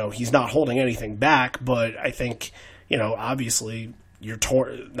 You know, he's not holding anything back, but I think, you know, obviously,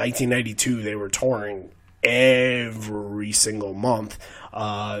 1992, they were touring every single month.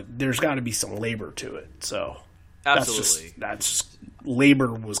 There's got to be some labor to it, so... Absolutely. That's just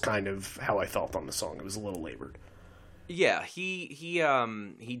labor was kind of how I felt on the song. It was a little labored. Yeah,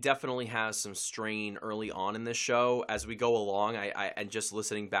 he definitely has some strain early on in this show. As we go along, I and just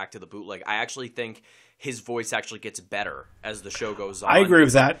listening back to the bootleg, I actually think his voice actually gets better as the show goes on. I agree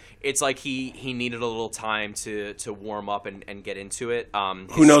with that. It's like he needed a little time to warm up and get into it.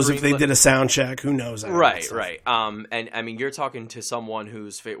 Who knows if they did a sound check? Who knows? Right. And I mean, you're talking to someone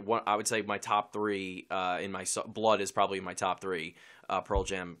who's I would say my top three in my Blood is probably my top three Pearl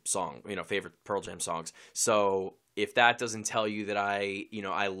Jam song, you know, favorite Pearl Jam songs. So if that doesn't tell you that I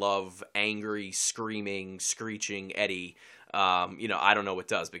love angry, screaming, screeching Eddie, you know, I don't know what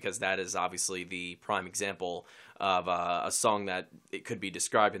does, because that is obviously the prime example of a song that it could be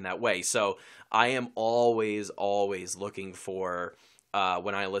described in that way. So I am always looking for,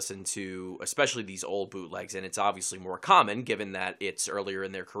 when I listen to especially these old bootlegs, and it's obviously more common given that it's earlier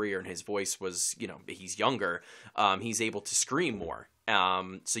in their career and his voice was, you know, he's younger, he's able to scream more.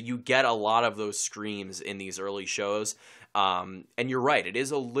 So you get a lot of those screams in these early shows. And you're right, it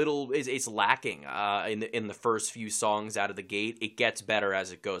is a little, it's lacking in the first few songs out of the gate. It gets better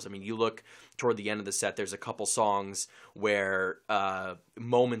as it goes. I mean, you look toward the end of the set, there's a couple songs where,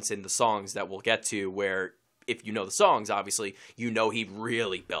 moments in the songs that we'll get to where, if you know the songs, obviously, you know he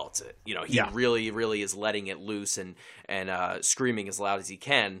really belts it. You know, he really is letting it loose and screaming as loud as he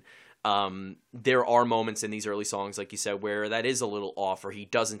can. There are moments in these early songs, like you said, where that is a little off, or he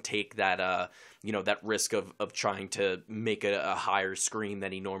doesn't take that, you know, that risk of trying to make a higher scream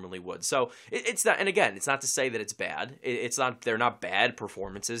than he normally would. So it's not, and again, it's not to say that it's bad. It's not, they're not bad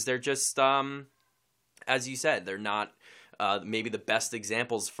performances. They're just, as you said, they're not, maybe the best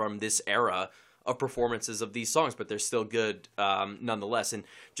examples from this era of performances of these songs, but they're still good, nonetheless. And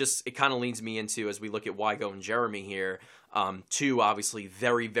just, it kind of leads me into, as we look at Wygo and Jeremy here, two obviously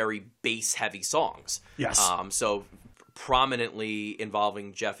very, very bass-heavy songs. Yes. So prominently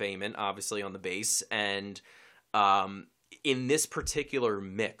involving Jeff Ament, obviously on the bass, and in this particular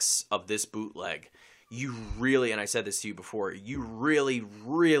mix of this bootleg, you really, and I said this to you before, you really,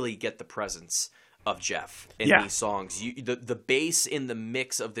 really get the presence of Jeff in these songs. The bass in the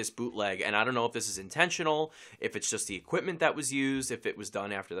mix of this bootleg, and I don't know if this is intentional, if it's just the equipment that was used, if it was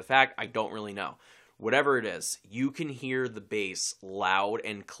done after the fact, I don't really know. Whatever it is, you can hear the bass loud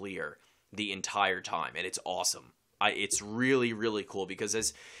and clear the entire time, and it's awesome. It's really, really cool, because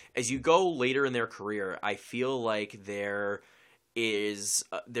as you go later in their career, I feel like there's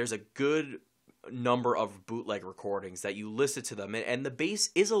a good number of bootleg recordings that you listen to them, and the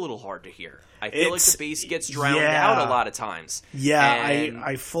bass is a little hard to hear. I feel like the bass gets drowned out a lot of times. Yeah,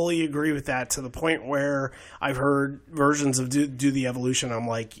 I fully agree with that, to the point where I've heard versions of Do the Evolution, I'm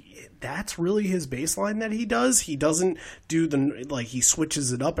like, that's really his bass line that he does? He doesn't do he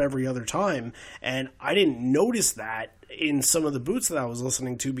switches it up every other time, and I didn't notice that in some of the boots that I was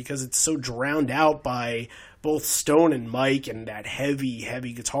listening to, because it's so drowned out by both Stone and Mike and that heavy,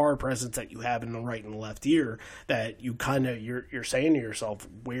 heavy guitar presence that you have in the right and the left ear, that you kind of, you're saying to yourself,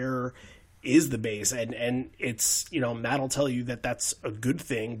 where is the bass? And it's, you know, Matt will tell you that that's a good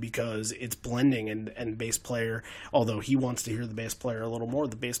thing, because it's blending, and bass player, although he wants to hear the bass player a little more,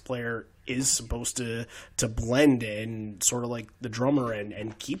 the bass player is supposed to blend and sort of like the drummer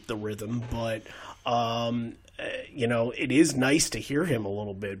and keep the rhythm. But, you know, it is nice to hear him a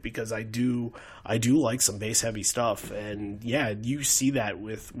little bit, because I do like some bass heavy stuff. And yeah, you see that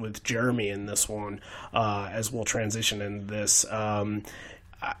with Jeremy in this one, as we'll transition into this.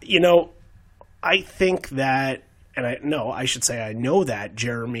 You know, I think that, and I know that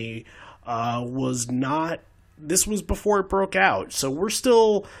Jeremy was not, this was before it broke out. So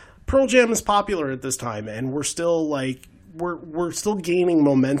Pearl Jam is popular at this time, and we're still like, we're still gaining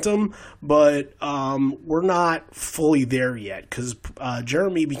momentum, but we're not fully there yet, because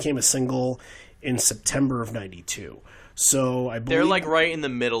Jeremy became a single in September of '92. So I believe They're like right in the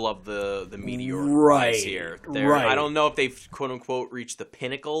middle of the meteor Right, rise here. right. I don't know if they've quote unquote reached the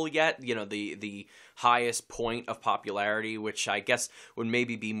pinnacle yet. You know, the highest point of popularity, which I guess would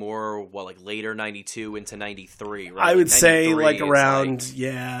maybe be more like later '92 into '93. Right? I would say 93 like is around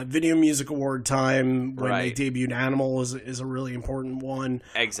Video Music Award time when Right. they debuted Animal is a really important one.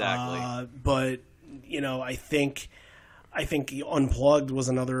 Exactly. But you know, I think Unplugged was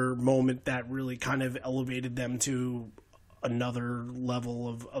another moment that really kind of elevated them to another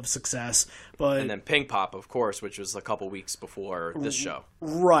level of success. But and then Pink Pop, of course, which was a couple weeks before this show.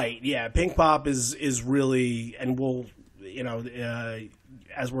 right, yeah, Pink Pop is really, and we'll, you know,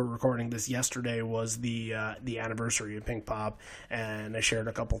 as we're recording this, yesterday was the anniversary of Pink Pop, and I shared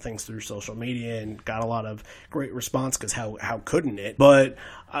a couple things through social media and got a lot of great response because how couldn't it? But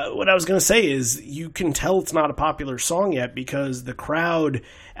what I was going to say is you can tell it's not a popular song yet because the crowd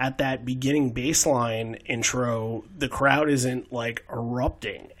at that beginning bass line intro, the crowd isn't like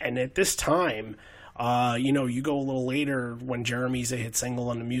erupting, and at this time. You know, you go a little later when Jeremy's a hit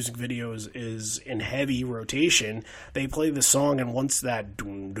single and the music video is in heavy rotation, they play the song, and once that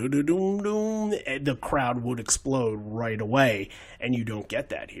doom, doom, doom, doom, doom, the crowd would explode right away, and you don't get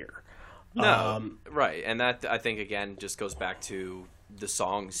that here. No, right. And that, I think, again, just goes back to the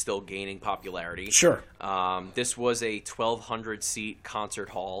song still gaining popularity. Sure. This was a 1,200-seat concert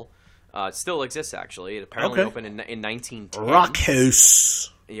hall. It still exists, actually. It apparently opened in 1910. Rock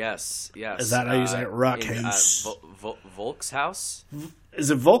House. Yes. Is that how you say it? Rock House. Volkshaus?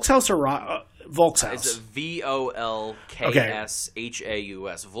 Is it Volkshaus or Volkshaus? It's Volkshaus.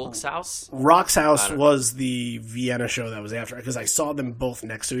 Volkshaus? Rock's House was the Vienna show that was after, because I saw them both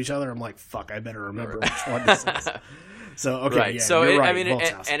next to each other. I'm like, fuck, I better remember which one this is. So, okay, right. yeah, So, you're right, I mean,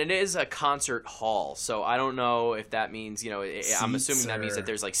 Volkshaus. and it is a concert hall. So I don't know if that means, you know, I'm assuming that means or- that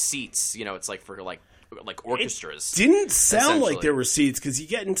there's like seats, you know, it's like for like orchestras. Didn't sound like essentially. there were seats, because you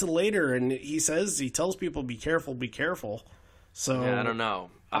get into later and he tells people, be careful. So Yeah, I don't know.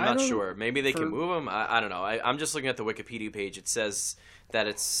 I'm I not don't- sure. Maybe they can move them. I don't know. I'm just looking at the Wikipedia page. It says that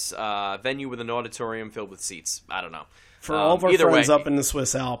it's a venue with an auditorium filled with seats. I don't know. For all of our either friends way, up in the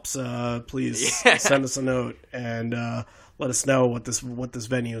Swiss Alps, please send us a note and let us know what this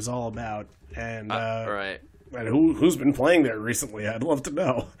venue is all about, and right. and who's been playing there recently. I'd love to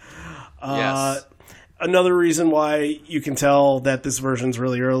know. Yes. Another reason why you can tell that this version's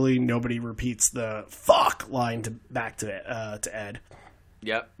really early, nobody repeats the "fuck" line back to Ed.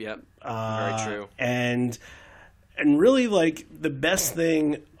 Yep. Very true. And really, like, the best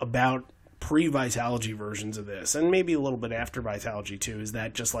thing about pre-Vitalogy versions of this, and maybe a little bit after Vitalogy too, is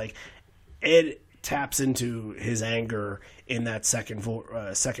that just like Ed taps into his anger in that second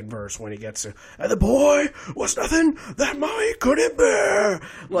verse when he gets to, and the boy was nothing that mommy couldn't bear,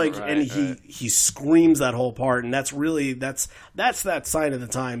 like, Right, and he screams that whole part, and that's that sign of the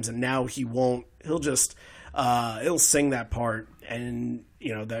times. And now he'll sing that part, and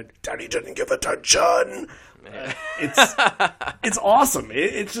you know that Daddy didn't give attention. It's awesome.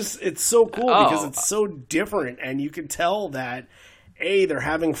 It's so cool because it's so different, and you can tell that A, they're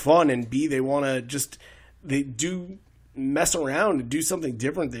having fun, and B, they want to they do mess around and do something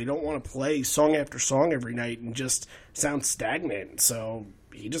different. They don't want to play song after song every night and just sound stagnant. So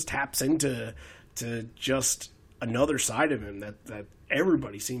he just taps into just another side of him that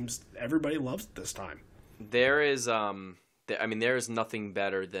everybody loves at this time. There is there is nothing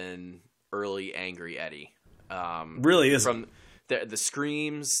better than early Angry Eddie. Really is. From the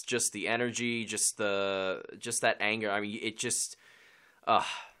screams, just the energy, just that anger. I mean, it just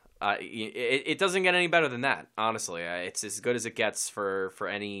it doesn't get any better than that. Honestly, it's as good as it gets for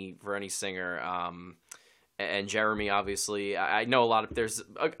any singer. And Jeremy, obviously, I know I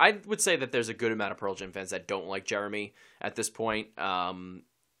would say that there's a good amount of Pearl Jam fans that don't like Jeremy at this point, for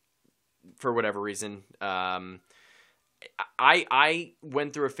whatever reason. I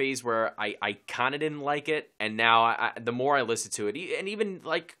went through a phase where I kind of didn't like it, and now the more I listen to it, and even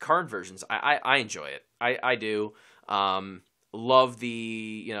like current versions, I enjoy it. I do. Love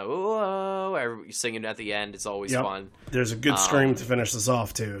the, whoa, singing at the end. It's always fun. There's a good scream to finish this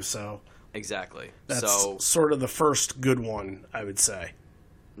off too, so exactly. That's sort of the first good one, I would say.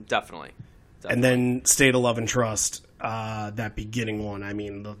 Definitely. And then State of Love and Trust, that beginning one. I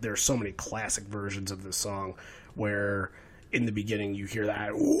mean, there's so many classic versions of this song where in the beginning you hear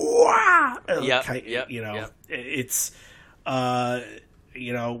that, wah! It's,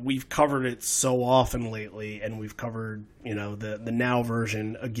 we've covered it so often lately, and we've covered, the now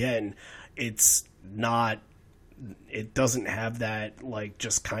version again. It doesn't have that, like,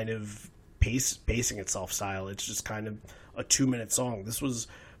 just kind of pacing itself style. It's just kind of a 2-minute song. This was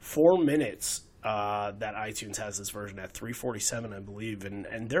 4 minutes that iTunes has this version at 347, I believe,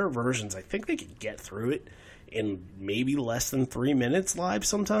 and there are versions I think they could get through it in maybe less than 3 minutes live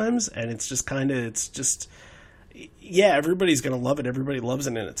sometimes, and it's just yeah, everybody's gonna love it. Everybody loves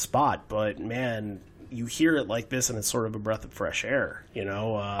it in its spot, but man, you hear it like this, and it's sort of a breath of fresh air, you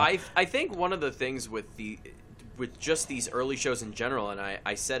know. I think one of the things with just these early shows in general, and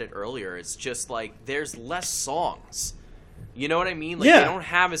I said it earlier, it's just like there's less songs. You know what I mean? Like, yeah. They don't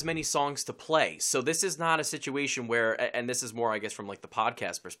have as many songs to play. So this is not a situation where, and this is more, I guess, from like the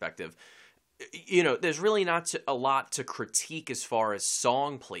podcast perspective, you know, there's really not a lot to critique as far as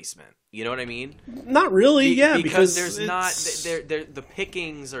song placement. You know what I mean? Not really, yeah, because there's not the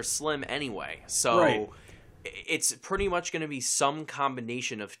pickings are slim anyway. So right. It's pretty much going to be some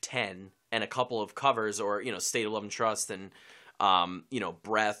combination of 10 and a couple of covers, or, you know, State of Love and Trust and you know,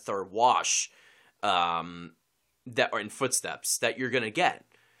 Breath or Wash, that are in Footsteps that you're going to get.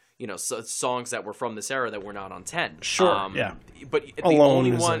 You know, so songs that were from this era that were not on 10. Sure, yeah. But the Alone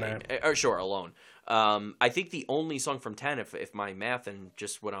only is one, in or sure, Alone. I think the only song from 10, if my math and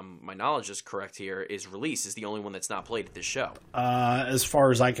just what my knowledge is correct here, is Release, is the only one that's not played at this show. As far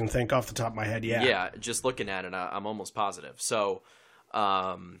as I can think off the top of my head, yeah. Yeah, just looking at it, I'm almost positive. So,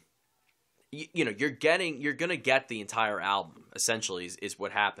 you know, you're gonna get the entire album, essentially, is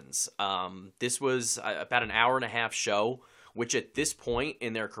what happens. This was about an hour and a half show, which at this point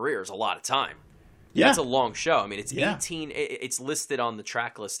in their career is a lot of time. Yeah. It's a long show. I mean, it's Yeah. 18. It's listed on the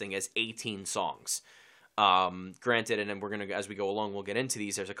track listing as 18 songs. Granted, and then we're gonna, as we go along, we'll get into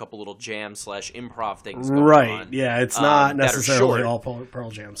these. There's a couple little jam/improv things going right. on. Yeah, it's not necessarily short. all Pearl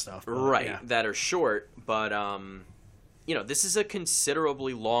Jam stuff. But, Right, yeah. that are short, but you know, this is a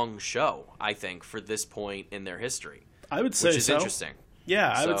considerably long show, I think, for this point in their history. I would say which is so. interesting.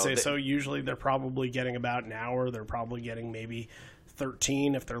 Yeah, I would So say so. Usually they're probably getting about an hour. They're probably getting maybe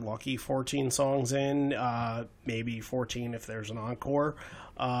 13 if they're lucky, 14 songs in, maybe 14 if there's an encore.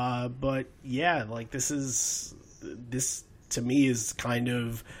 But yeah, like this to me is kind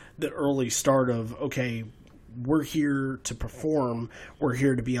of the early start of, okay, we're here to perform. We're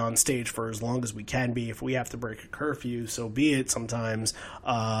here to be on stage for as long as we can be. If we have to break a curfew, so be it sometimes.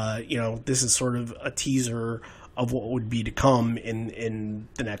 You know, this is sort of a teaser of what would be to come in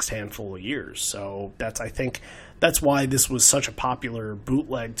the next handful of years. So I think that's why this was such a popular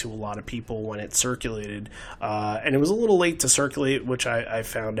bootleg to a lot of people when it circulated. And it was a little late to circulate, which I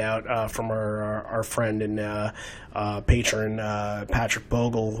found out from our friend and patron Patrick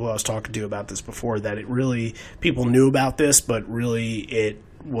Bogle, who I was talking to about this before, that it really, people knew about this, but really it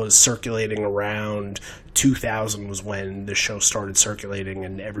was circulating around 2000 was when the show started circulating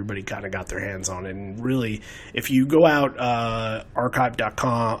and everybody kind of got their hands on it. And really, if you go out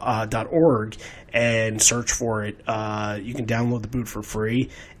archive.org and search for it, you can download the boot for free,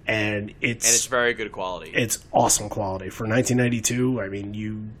 and it's very good quality. It's awesome quality for 1992. I mean,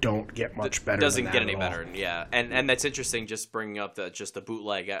 you don't get much better. Doesn't than get that any at all. better, yeah. And that's interesting. Just bringing up the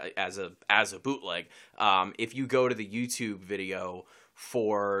bootleg as a bootleg. If you go to the YouTube video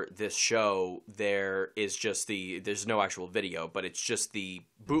for this show, there's no actual video, but it's just the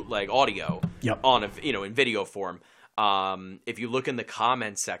bootleg audio on in video form. If you look in the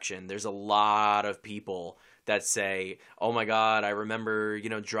comments section, there's a lot of people that say, "Oh my God, I remember,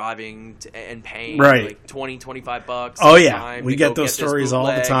 driving and paying like $20-$25. Oh yeah, we get those stories all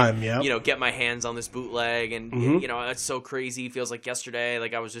the time. Yeah, get my hands on this bootleg, and it's so crazy. It feels like yesterday.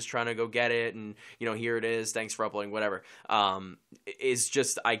 Like I was just trying to go get it, and here it is. Thanks for uploading, whatever." Is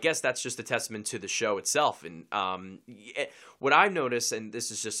just, I guess that's just a testament to the show itself. And what I've noticed, and this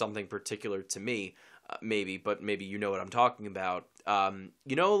is just something particular to me. Maybe you know what I'm talking about.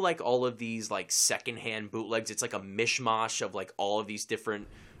 Like all of these like secondhand bootlegs, it's like a mishmash of like all of these different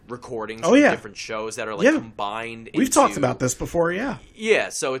recordings from different shows that are like combined. We've talked about this before, yeah. Yeah,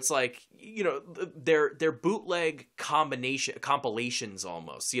 so it's like, they're bootleg compilations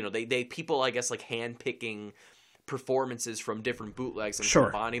almost. They people, I guess, like handpicking performances from different bootlegs and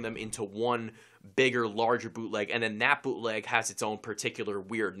combining them into one bigger, larger bootleg, and then that bootleg has its own particular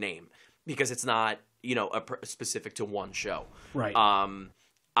weird name because it's not specific to one show. Right.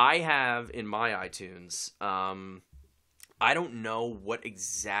 I have in my iTunes, I don't know what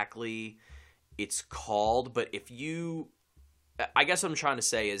exactly it's called, but I guess what I'm trying to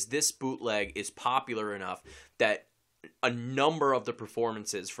say is this bootleg is popular enough that a number of the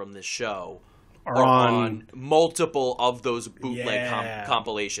performances from this show are on multiple of those bootleg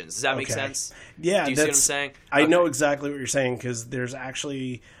compilations. Does that make sense? Yeah. Do you see what I'm saying? I know exactly what you're saying, because there's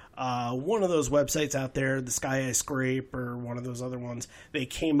actually one of those websites out there, the Sky Eye Scrape or one of those other ones, they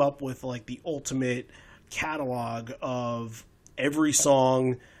came up with like the ultimate catalog of every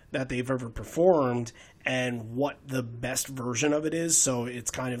song that they've ever performed and what the best version of it is. So it's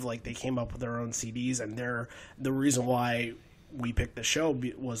kind of like they came up with their own CDs, and the reason why we picked the show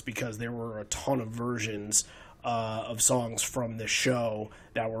was because there were a ton of versions of songs from the show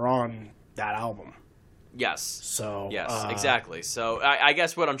that were on that album. Yes. So yes, exactly. So I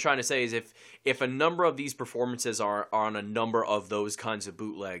guess what I'm trying to say is if a number of these performances are on a number of those kinds of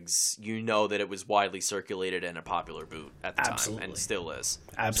bootlegs, you know that it was widely circulated and a popular boot at the time, and still is.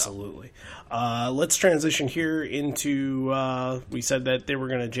 Absolutely. So. Let's transition here into, we said that they were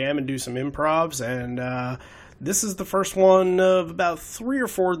going to jam and do some improvs, and this is the first one of about 3 or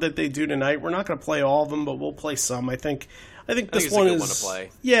 4 that they do tonight. We're not going to play all of them, but we'll play some. I think this one is a good one to play.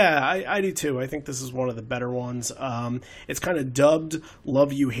 Yeah, I do too. I think this is one of the better ones. It's kind of dubbed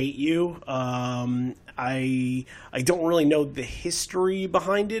 "Love You, Hate You." I don't really know the history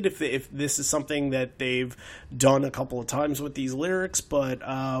behind it. If this is something that they've done a couple of times with these lyrics, but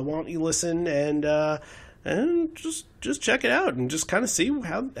why don't you listen and just check it out and just kind of see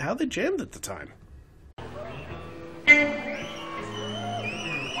how they jammed at the time.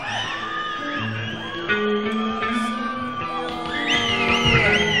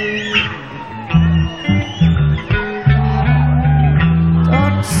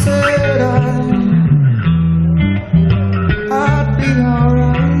 Said I'd be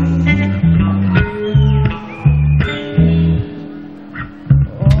alright.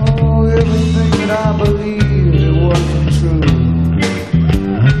 Oh, everything that I believed, it wasn't true.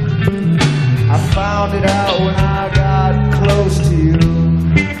 I found it out when I got close to you.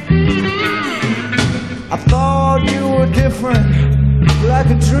 I thought you were different, like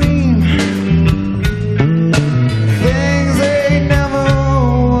a dream. Things ain't never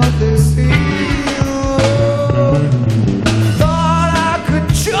what they seem. Thought I could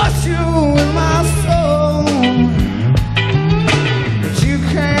trust you with my soul, but you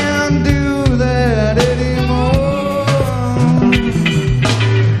can't do that anymore.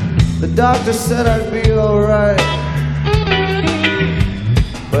 The doctor said I'd be alright,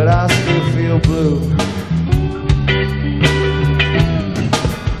 but I still feel blue.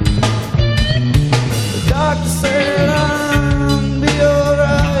 Doctor said I'd be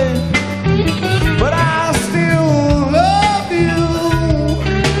alright, but I still love you,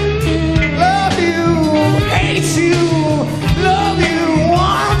 hate you, love you,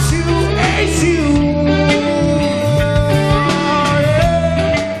 want you, hate you.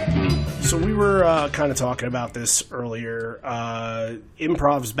 Yeah. So we were kind of talking about this earlier.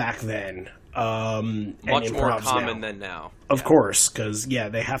 Improvs back then. Much more common than now. Of course, because,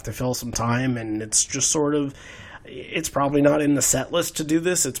 they have to fill some time, and it's just sort of, it's probably not in the set list to do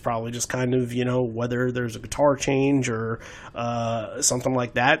this. It's probably just kind of, whether there's a guitar change or something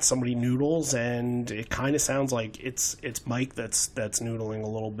like that, somebody noodles, and it kind of sounds like it's Mike that's noodling a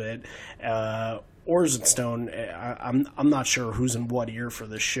little bit. Or is it Stone? I'm not sure who's in what ear for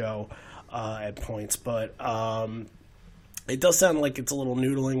this show at points, but it does sound like it's a little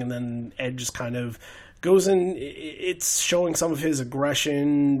noodling, and then Ed just kind of goes in. It's showing some of his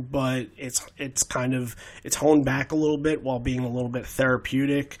aggression, but it's honed back a little bit while being a little bit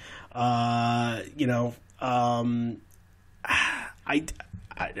therapeutic. I don't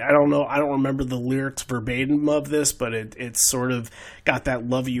know. I don't remember the lyrics verbatim of this, but it's sort of got that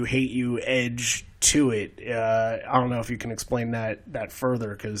 "love you, hate you" edge to it. I don't know if you can explain that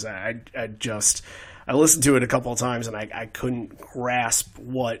further, because I listened to it a couple of times and I couldn't grasp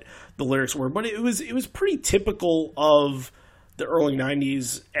what the lyrics were, but it was pretty typical of the early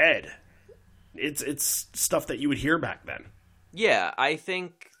 90s Ed. It's stuff that you would hear back then. Yeah, I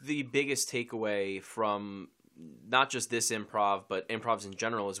think the biggest takeaway from not just this improv, but improvs in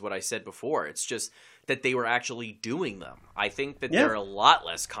general, is what I said before. It's just that they were actually doing them. I think that they're a lot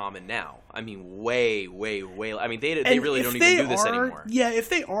less common now. I mean, way. I mean, they really don't even do this anymore. Yeah, if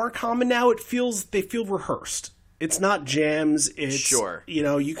they are common now, they feel rehearsed. It's not jams. It's, sure.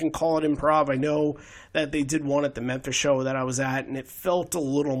 You can call it improv. I know that they did one at the Memphis show that I was at, and it felt a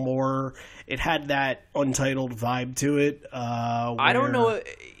little more, it had that Untitled vibe to it. I don't know.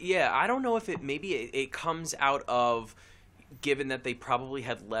 Yeah, I don't know if it comes out of, given that they probably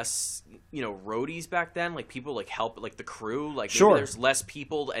had less, roadies back then, like people help, the crew, maybe there's less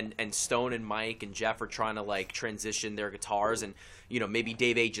people, and Stone and Mike and Jeff are trying to transition their guitars, and maybe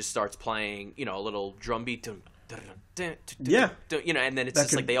Dave A just starts playing a little drum beat to, and then it's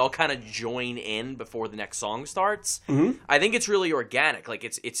just they all kind of join in before the next song starts. Mm-hmm. I think it's really organic,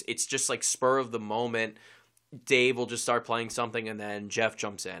 it's just spur of the moment. Dave will just start playing something, and then Jeff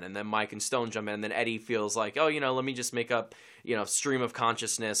jumps in, and then Mike and Stone jump in, and then Eddie feels like, oh, let me just make up, stream of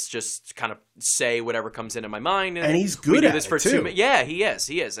consciousness, just kind of say whatever comes into my mind. And he's good at this it, for too. Yeah, he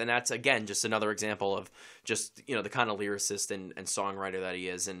is. And that's, again, just another example of just, the kind of lyricist and songwriter that he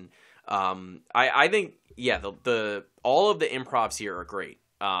is. And I think, all of the improvs here are great.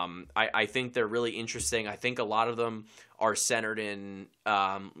 I think they're really interesting. I think a lot of them are centered in,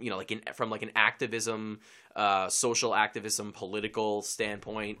 from an activism, social activism, political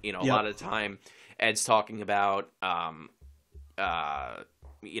standpoint. A lot of the time, Ed's talking about,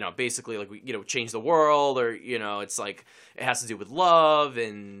 basically change the world, or it's like it has to do with love,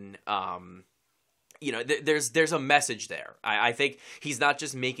 and there's a message there. I think he's not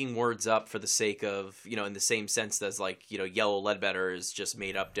just making words up for the sake of, in the same sense as Yellow Ledbetter is just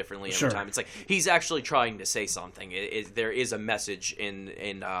made up differently every time. It's like he's actually trying to say something. There is a message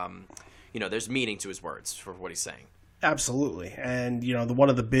in there's meaning to his words for what he's saying. Absolutely. And, one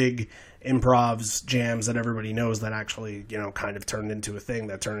of the big improvs jams that everybody knows that actually, kind of turned into a thing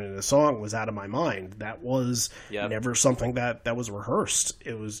that turned into a song was Out of My Mind. That was never something that was rehearsed.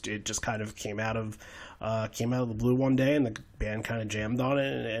 It just kind of came out of the blue one day, and the band kind of jammed on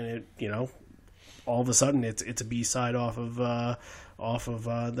it, and it, all of a sudden it's a B-side off of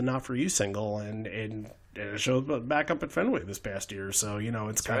the Not For You single, and it showed back up at Fenway this past year. So,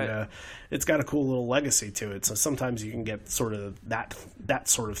 it's it's got a cool little legacy to it. So sometimes you can get sort of that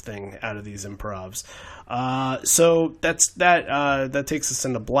sort of thing out of these improvs. So that takes us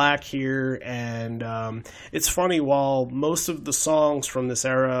into Black here. And it's funny, while most of the songs from this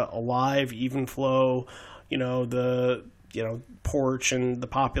era, Alive, Even Flow, the Porch and the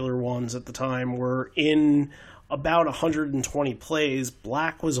popular ones at the time, were in about 120 plays,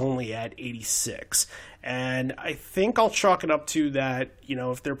 Black was only at 86. And I think I'll chalk it up to that,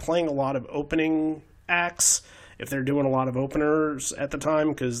 if they're playing a lot of opening acts, if they're doing a lot of openers at the time,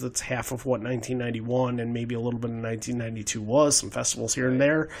 because that's half of what 1991 and maybe a little bit of 1992 was, some festivals here and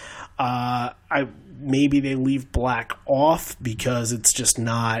there, maybe they leave Black off because it's just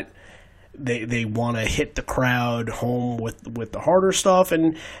not... They want to hit the crowd home with the harder stuff,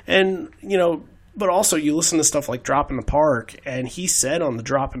 and but also you listen to stuff like Drop in the Park, and he said on the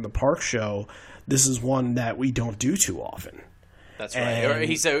Drop in the Park show, this is one that we don't do too often. That's right.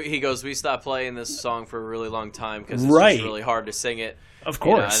 He goes, we stopped playing this song for a really long time because it's just really hard to sing it. Of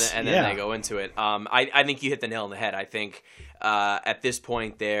course. And then they go into it. I think you hit the nail on the head. I think at this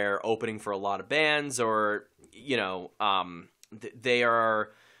point they're opening for a lot of bands, or, they are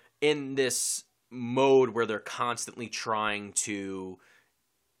in this mode where they're constantly trying to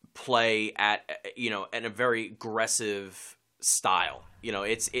play at in a very aggressive style.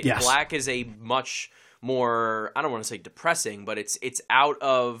 Black is a much more, I don't want to say depressing, but it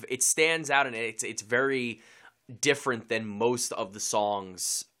stands out, and it's very different than most of the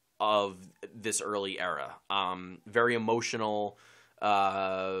songs of this early era. Very emotional.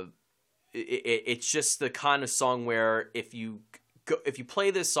 It's just the kind of song where if you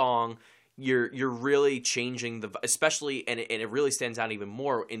play this song, you're really changing especially, and it really stands out even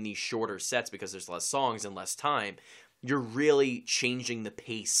more in these shorter sets because there's less songs and less time. You're really changing the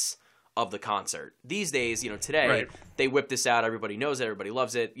pace of the concert. These days, today, they whip this out, everybody knows it, everybody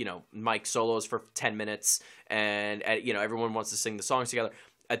loves it, Mike solos for 10 minutes, and everyone wants to sing the songs together.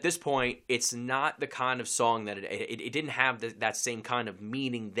 At this point, it's not the kind of song that it didn't have that same kind of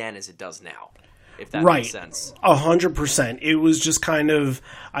meaning then as it does now. If that makes sense. 100%. It was just kind of,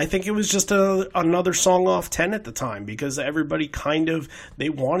 I think it was just another song off 10 at the time, because everybody they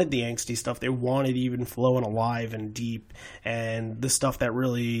wanted the angsty stuff. They wanted Even Flow and Alive and Deep, and the stuff that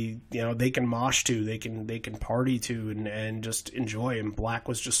really, they can mosh to, they can party to and just enjoy. And Black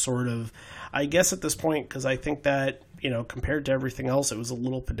was just sort of, I guess at this point, because I think that, compared to everything else, it was a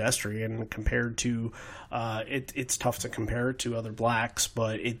little pedestrian compared to, it's tough to compare it to other Blacks,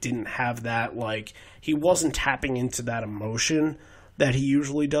 but it didn't have that, he wasn't tapping into that emotion that he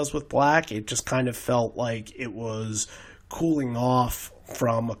usually does with Black. It just kind of felt like it was cooling off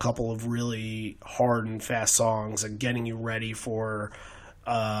from a couple of really hard and fast songs and getting you ready for,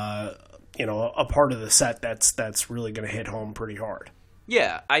 a part of the set that's really going to hit home pretty hard.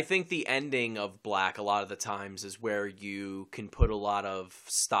 Yeah, I think the ending of Black a lot of the times is where you can put a lot of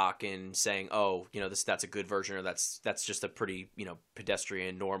stock in saying, oh, that's a good version, or that's just a pretty,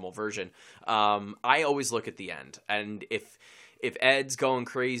 pedestrian, normal version. I always look at the end, and if if Ed's going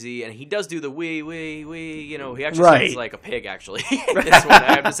crazy, and he does do the wee, you know, he actually sounds like a pig, actually. This one,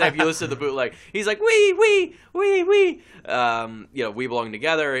 I have to say, if you listen to the bootleg, he's like, wee. You know, We Belong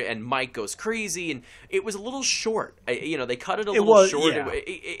Together, and Mike goes crazy, and it was a little short. You know, they cut it a little short. Yeah.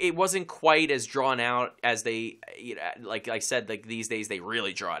 It wasn't quite as drawn out as they, you know, like I said, like these days they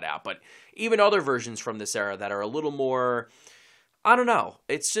really draw it out. But even other versions from this era that are a little more, I don't know.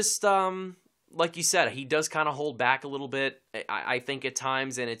 It's just, like you said, he does kind of hold back a little bit, I think, at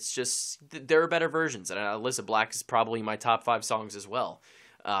times, and it's just, there are better versions. And Alyssa Black is probably my top 5 songs as well.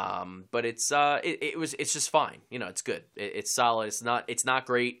 But it's just fine. You know, it's good. It's solid. It's not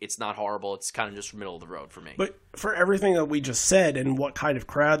great. It's not horrible. It's kind of just middle of the road for me. But for everything that we just said and what kind of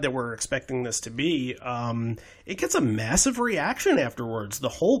crowd that we're expecting this to be, it gets a massive reaction afterwards. The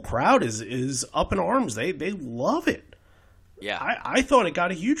whole crowd is up in arms. They love it. Yeah. I thought it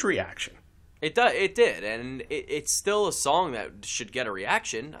got a huge reaction. It did, and it's still a song that should get a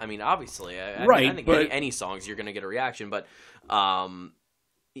reaction. I mean, obviously, I think any songs you're going to get a reaction, but I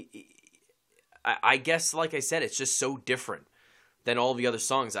guess, like I said, it's just so different than all the other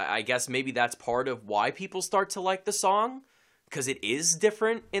songs. I guess maybe that's part of why people start to like the song, because it is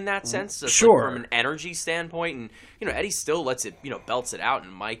different in that sense. Sure. Like, from an energy standpoint, and you know, Eddie still lets it, you know, belts it out,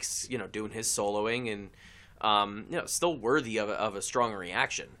 and Mike's, you know, doing his soloing and. You know, still worthy of a strong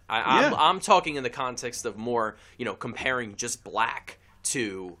reaction. I'm talking in the context of more, you know, comparing just Black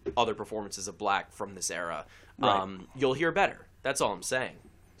to other performances of Black from this era. Right. You'll hear better. That's all I'm saying.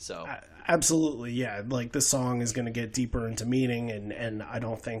 So absolutely, yeah. Like, this song is going to get deeper into meaning, and I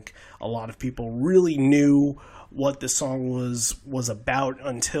don't think a lot of people really knew what this song was about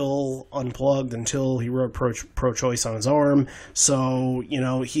until Unplugged, until he wrote Pro-Choice on his arm. So, you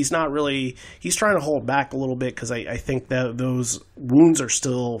know, he's trying to hold back a little bit, because I think that those wounds are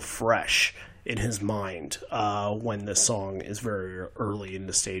still fresh in his mind when this song is very early in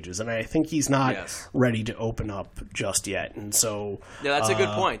the stages. And I think he's not ready to open up just yet. And so... Yeah, that's a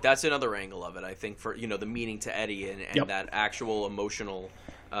good point. That's another angle of it, I think, for, you know, the meaning to Eddie and that actual emotional...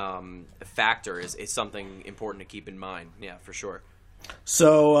 factor is something important to keep in mind. Yeah, for sure.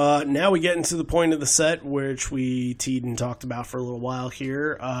 So now we get into the point of the set, which we teed and talked about for a little while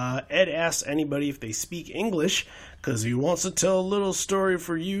here. Ed asks anybody if they speak English, because he wants to tell a little story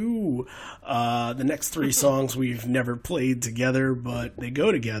for you. The next 3 songs we've never played together, but they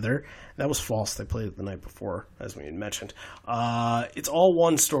go together. That was false. They played it the night before, as we had mentioned. It's all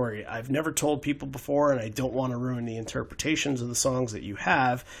one story. I've never told people before, and I don't want to ruin the interpretations of the songs that you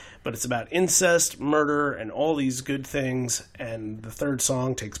have, but it's about incest, murder, and all these good things, and the 3rd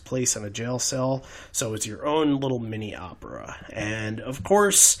song takes place in a jail cell, so it's your own little mini opera. And, of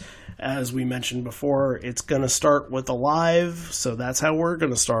course, as we mentioned before, it's going to start with Alive, so that's how we're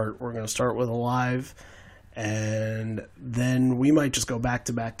going to start. We're going to start with Alive, and then we might just go back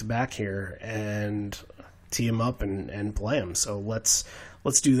to back to back here and tee them up and play them. So let's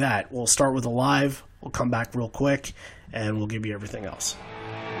do that. We'll start with Alive, we'll come back real quick, and we'll give you everything else.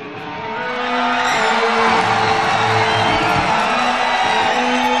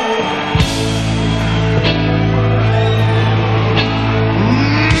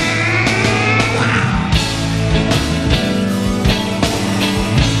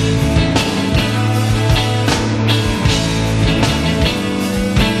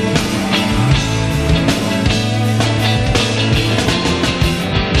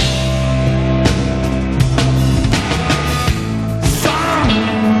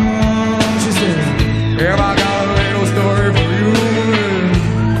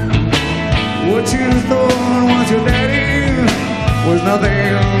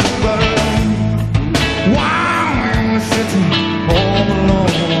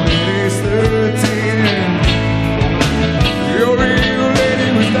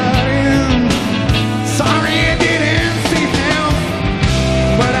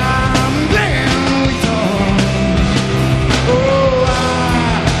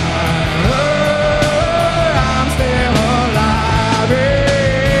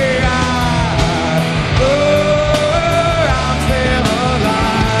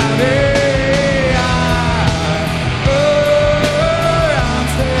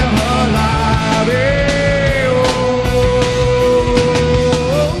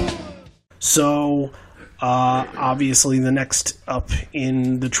 Obviously, the next up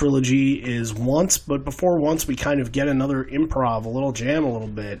in the trilogy is Once, but before Once, we kind of get another improv, a little jam, a little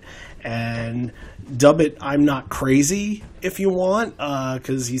bit, and dub it I'm Not Crazy, if you want,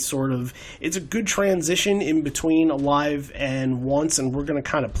 because it's a good transition in between Alive and Once, and we're going to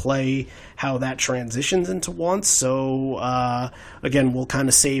kind of play how that transitions into Once. So, again, we'll kind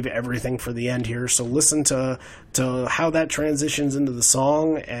of save everything for the end here. So listen to how that transitions into the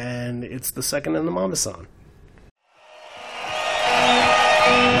song, and it's the second in the Mama San.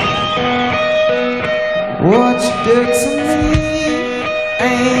 What you did to me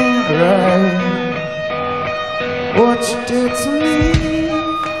ain't right. What you did to me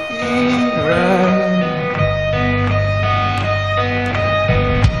ain't right.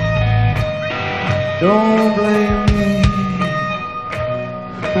 Don't blame me,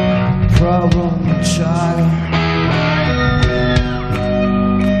 problem child,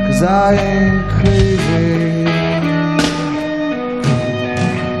 'cause I ain't crazy.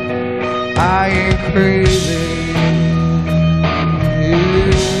 I ain't crazy. Yeah.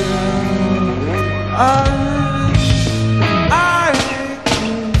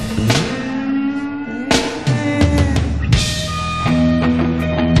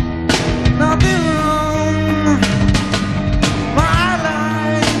 Nothing wrong my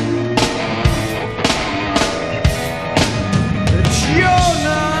life, but you're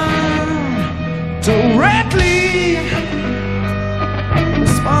not directly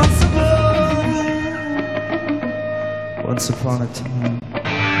responsible. Once upon a time,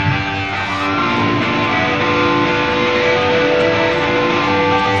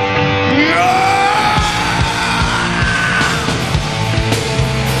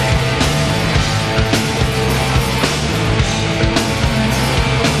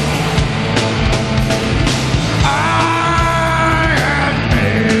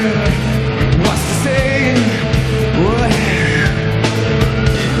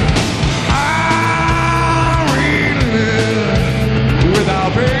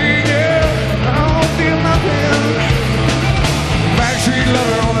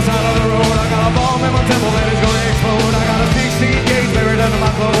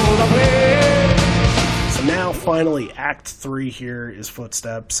 finally, Act 3 here is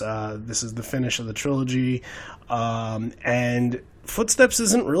Footsteps. This is the finish of the trilogy. And Footsteps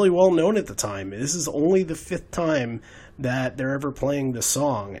isn't really well known at the time. This is only the 5th time that they're ever playing this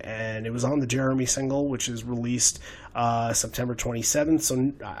song. And it was on the Jeremy single, which is released September 27th.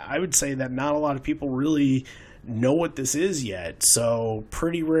 So I would say that not a lot of people really know what this is yet. So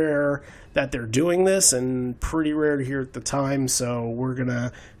pretty rare that they're doing this, and pretty rare to hear at the time. So we're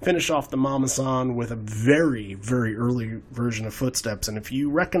gonna finish off the Mama San with a very, very early version of Footsteps. And if you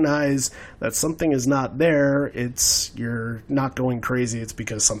recognize that something is not there, you're not going crazy. It's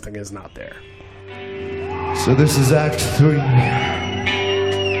because something is not there. so this is Act 3.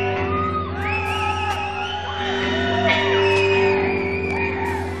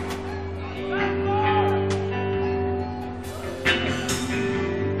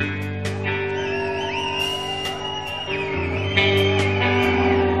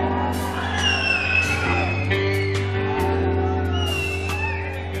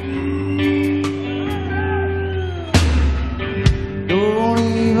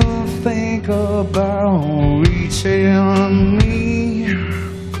 About reaching me,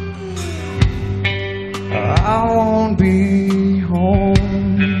 I won't be home.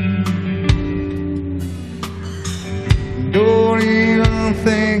 Don't even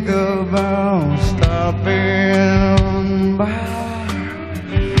think about stopping by.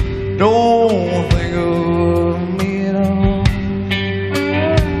 Don't think of me at all.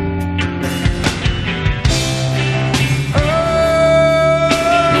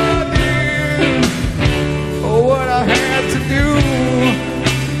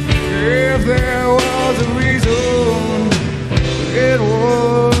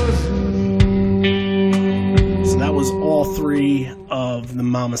 Of the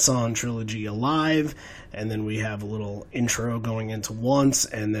Mama San trilogy, Alive, and then we have a little intro going into Once,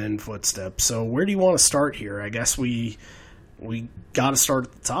 and then Footsteps. So where do you want to start here? I guess we got to start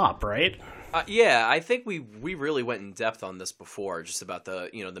at the top, right? Yeah, I think we really went in depth on this before, just about the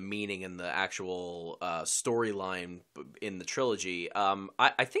the meaning and the actual storyline in the trilogy.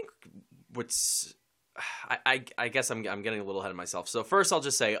 I think what's I guess I'm getting a little ahead of myself. So first, I'll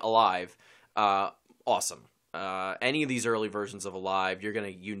just say Alive, awesome. Any of these early versions of Alive, you're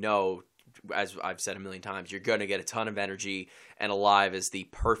gonna, as I've said a million times, you're gonna get a ton of energy, and Alive is the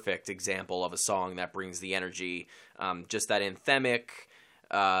perfect example of a song that brings the energy. Just that anthemic,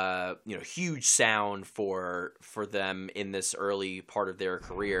 huge sound for them in this early part of their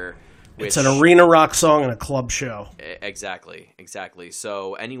career. It's an arena rock song and a club show. Exactly.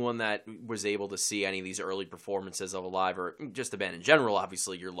 So anyone that was able to see any of these early performances of Alive, or just the band in general,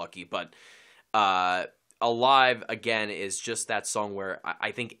 obviously you're lucky, but Alive, again, is just that song where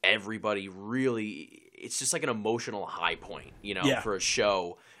I think everybody really, it's just like an emotional high point, for a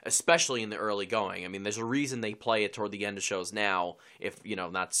show, especially in the early going. I mean, there's a reason they play it toward the end of shows now, if,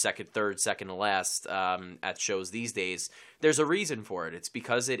 not third, second to last at shows these days. There's a reason for it. It's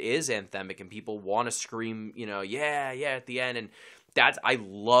because it is anthemic and people want to scream, yeah, at the end. And I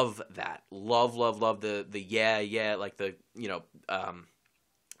love that. Love the yeah, like the,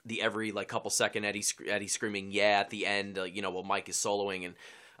 the every like couple second Eddie screaming yeah at the end, while Mike is soloing.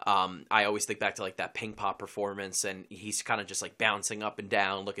 And I always think back to like that Pink Pop performance, and he's kind of just like bouncing up and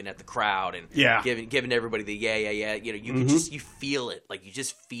down, looking at the crowd, and giving everybody the yeah. You can you feel it, like you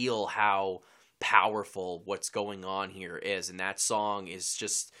just feel how powerful what's going on here is, and that song is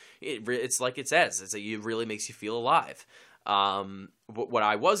just it's like it says, it really makes you feel alive. What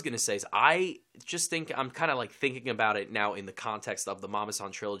I was gonna say is I just think I'm kind of like thinking about it now in the context of the Mama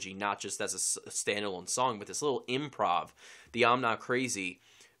San trilogy, not just as a standalone song, but this little improv, the I'm Not Crazy.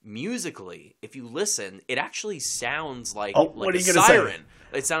 Musically, if you listen, it actually sounds like a siren.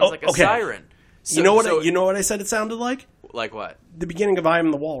 Say? It sounds like a siren. So, you know what I said it sounded like? Like what? The beginning of I Am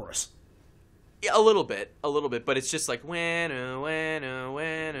the Walrus. Yeah, a little bit, but it's just like when.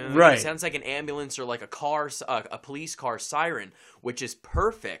 Right. It sounds like an ambulance or like a police car siren, which is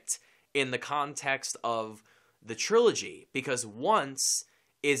perfect in the context of the trilogy, because Once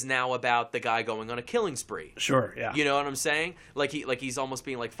is now about the guy going on a killing spree. Sure, yeah. You know what I'm saying? Like he's almost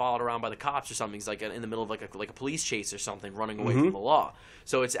being like followed around by the cops or something. He's like in the middle of like a police chase or something, running away from the law.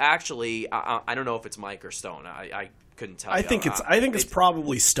 So it's actually I don't know if it's Mike or Stone. I couldn't tell. I think it's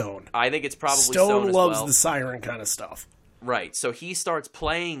probably Stone. I think it's probably Stone. Stone loves as well. the siren kind of stuff. Right. So he starts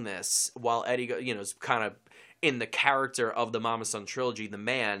playing this while Eddie, is kind of in the character of the Mama Son trilogy, the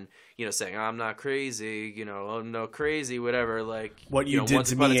man, saying, I'm not crazy, I'm no crazy, whatever. Like what you did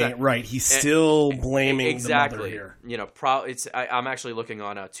to me ain't right. He's still blaming the mother here. I'm actually looking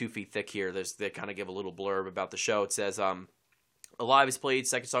on 2 Feet Thick here. They kind of give a little blurb about the show. It says, Alive is played,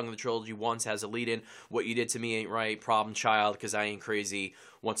 second song of the trilogy. Once has a lead-in, What You Did to Me Ain't Right, Problem Child, Because I Ain't Crazy,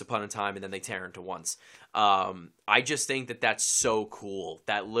 Once Upon a Time, and then they tear into Once. I just think that that's so cool.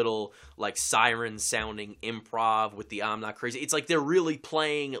 That little, like, siren-sounding improv with the I'm Not Crazy. It's like they're really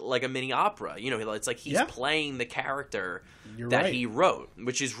playing like a mini opera. It's like he's playing the character he wrote,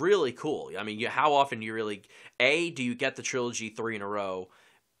 which is really cool. I mean, how often do you really... do you get the trilogy 3 in a row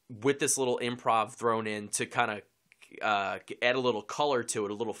with this little improv thrown in to kind of add a little color to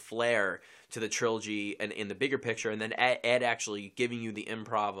it, a little flair to the trilogy and in the bigger picture, and then Ed actually giving you the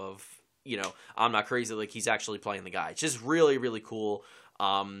improv of, I'm Not Crazy, like he's actually playing the guy. It's just really, really cool.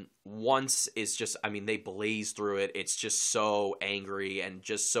 Once is just, they blaze through it. It's just so angry and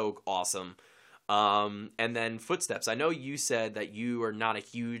just so awesome. And then Footsteps. I know you said that you are not a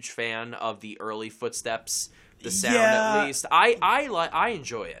huge fan of the early Footsteps, the sound at least. I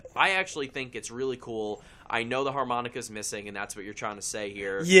enjoy it. I actually think it's really cool. I know the harmonica's missing, and that's what you're trying to say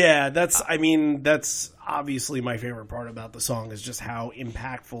here. Yeah, that's obviously my favorite part about the song is just how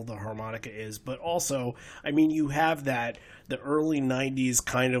impactful the harmonica is. But also, you have the early 90s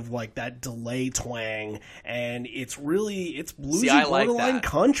kind of like that delay twang, and it's bluesy, borderline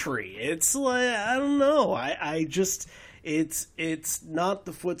country. It's like, I don't know. It's not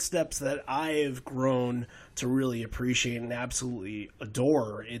the Footsteps that I have grown to really appreciate and absolutely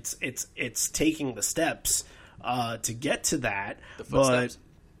adore. It's taking the steps to get to that. The Footsteps.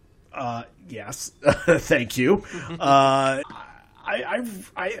 But yes, thank you. I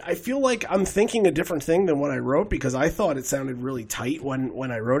feel like I'm thinking a different thing than what I wrote, because I thought it sounded really tight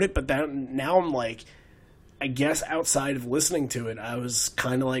when I wrote it, but now I'm like, I guess outside of listening to it, I was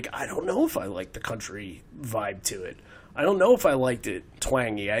kind of like, I don't know if I like the country vibe to it. I don't know if I liked it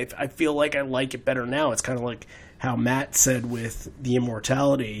twangy. I feel like I like it better now. It's kind of like how Matt said with the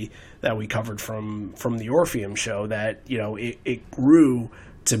Immortality that we covered from the Orpheum show, that it grew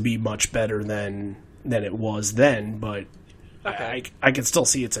to be much better than it was then, but okay. I can still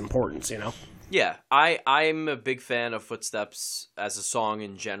see its importance, Yeah, I'm a big fan of Footsteps as a song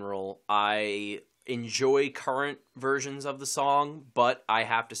in general. I enjoy current versions of the song, but I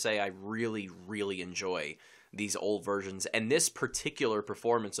have to say I really, really enjoy these old versions. And this particular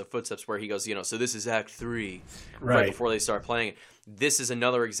performance of Footsteps where he goes, so this is Act 3, right before they start playing it. This is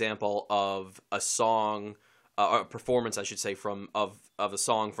another example of a song, a performance, I should say, of a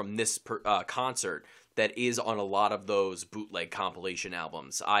song from this concert that is on a lot of those bootleg compilation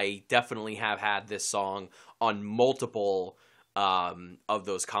albums. I definitely have had this song on multiple of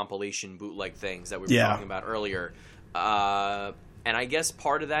those compilation bootleg things that we were Yeah. talking about earlier. And I guess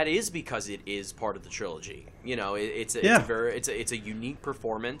part of that is because it is part of the trilogy. You know, it's a unique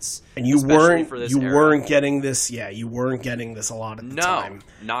performance. And you especially for this era. weren't getting this. Yeah, you weren't getting this a lot at the time.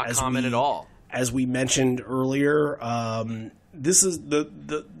 Not common at all. As we mentioned earlier, this is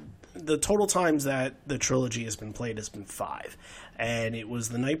the total times that the trilogy has been played has been 5, and it was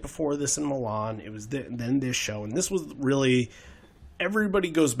the night before this in Milan. It was then this show, and this was really. Everybody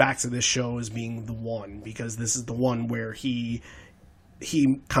goes back to this show as being the one because this is the one where he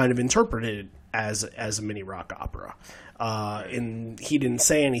kind of interpreted it as a mini rock opera. And he didn't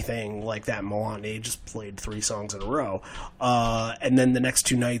say anything like that in Milan. He just played 3 songs in a row. And then the next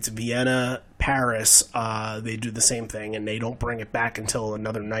 2 nights, Vienna, Paris, they do the same thing, and they don't bring it back until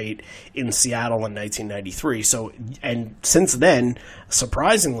another night in Seattle in 1993. So, and since then,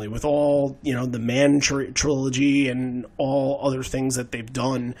 surprisingly, with all, the Man trilogy and all other things that they've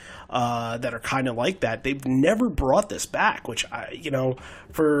done that are kind of like that, they've never brought this back, which,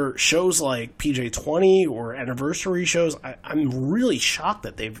 for shows like PJ20 or anniversary shows, I'm really shocked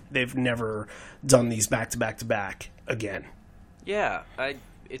that they've never done these back to back to back again. Yeah,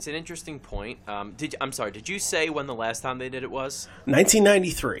 it's an interesting point. Did you say when the last time they did it was?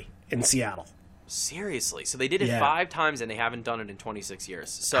 1993 in Seattle. Seriously? So they did it Yeah. 5 times and they haven't done it in 26 years.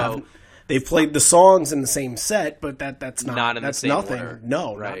 So They've played the songs in the same set, but that's not in that's the same nothing. order.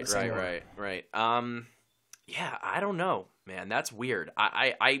 No, right, not in the same order. right. Yeah, I don't know, man. That's weird.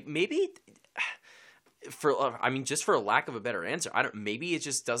 I maybe just for a lack of a better answer, maybe it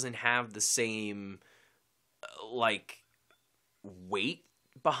just doesn't have the same weight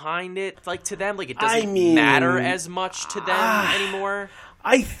behind it, to them, it doesn't matter as much to them anymore.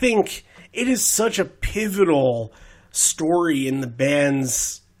 I think it is such a pivotal story in the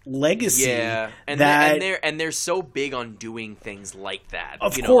band's legacy. Yeah, and that they're so big on doing things like that.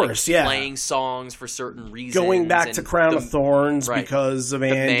 Of course, yeah. Playing songs for certain reasons. Going back and to Crown of Thorns right. because of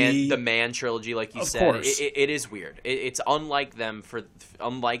Andy. The Man trilogy, like you Of said. course. It is weird. It's unlike them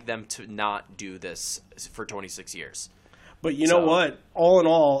to not do this for 26 years. But you know what? All in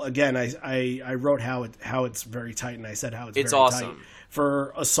all, again, I wrote how it's very tight, and I said how it's very awesome. tight.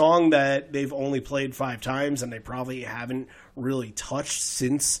 For a song that they've only played 5 times, and they probably haven't really touched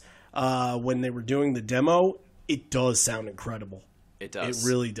since when they were doing the demo, it does sound incredible. It does. It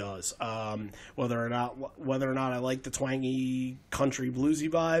really does. Whether or not I like the twangy country bluesy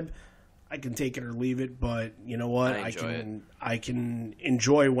vibe, I can take it or leave it. But you know what? I can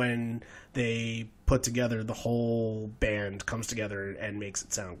enjoy when they put together, the whole band comes together and makes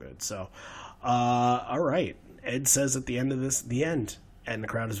it sound good. So, all right. Ed says at the end of this, the end. And the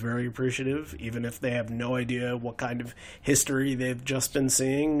crowd is very appreciative, even if they have no idea what kind of history they've just been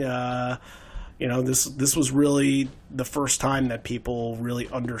seeing. This was really the first time that people really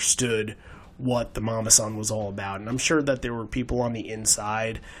understood what the Mama Son was all about. And I'm sure that there were people on the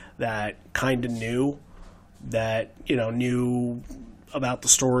inside that kind of knew about the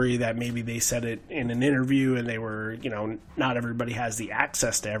story, that maybe they said it in an interview and they were, not everybody has the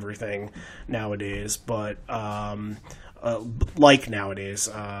access to everything nowadays, but nowadays,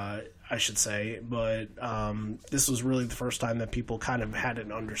 I should say. But this was really the first time that people kind of had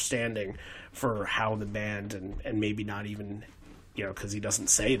an understanding for how the band, and maybe not even, because he doesn't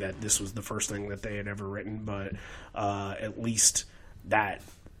say that this was the first thing that they had ever written, but at least that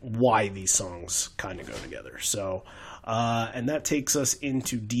why these songs kind of go together. So, and that takes us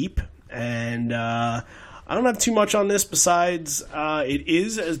into Deep, and I don't have too much on this besides it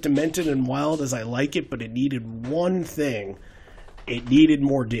is as demented and wild as I like it, but it needed one thing. It needed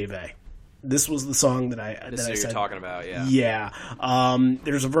more Dave. This was the song that I said you're talking about, yeah. Yeah.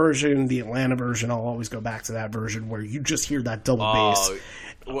 There's a version, the Atlanta version. I'll always go back to that version where you just hear that double bass.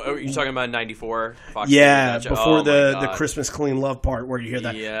 Are you talking about 94? Fox Yeah, Gotcha. before the Christmas Clean Love part where you hear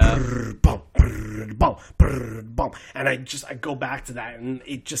that. Yeah. Bum. And I go back to that, and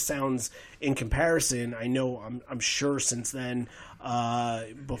it just sounds, in comparison, I'm sure since then,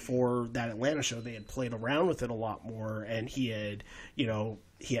 before that Atlanta show, they had played around with it a lot more, and he had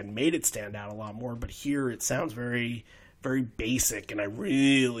made it stand out a lot more, but here it sounds very, very basic, and I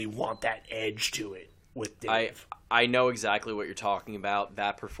really want that edge to it with Dave. I know exactly what you're talking about.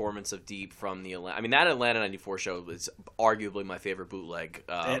 That performance of Deep from the Atlanta... that Atlanta 94 show was arguably my favorite bootleg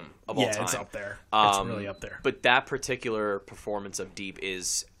of all time. Yeah, it's up there. It's really up there. But that particular performance of Deep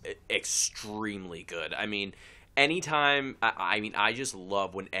is extremely good. Anytime... I just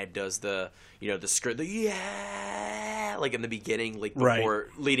love when Ed does the script, yeah, in the beginning, before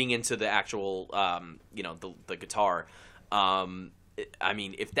leading into the actual, the guitar. I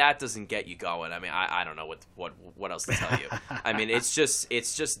mean, if that doesn't get you going, I mean, I don't know what else to tell you. I mean, it's just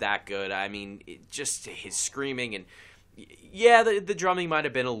that good. I mean, just his screaming and yeah, the drumming might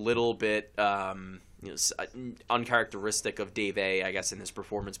have been a little bit uncharacteristic of Dave A, I guess, in his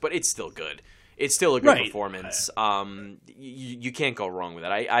performance, but it's still good. It's still a good performance. You can't go wrong with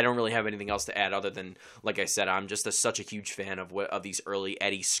it. I don't really have anything else to add other than, like I said, I'm just such a huge fan of these early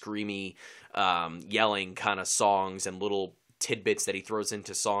Eddie screamy, yelling kind of songs and little tidbits that he throws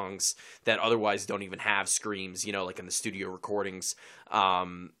into songs that otherwise don't even have screams, like in the studio recordings.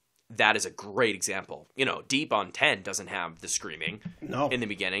 That is a great example. Deep on 10 doesn't have the screaming in the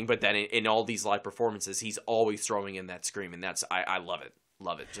beginning, but then in all these live performances, he's always throwing in that scream, and I love it.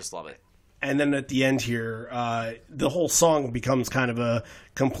 Love it. Just love it. And then at the end here, the whole song becomes kind of a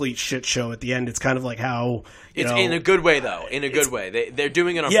complete shit show at the end. It's kind of like how it's in a good way, though. In a good way, they're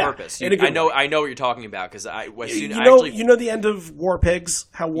doing it on purpose. I know what you're talking about because you know the end of War Pigs,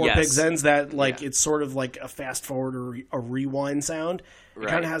 how War Pigs ends. That it's sort of like a fast forward or a rewind sound. It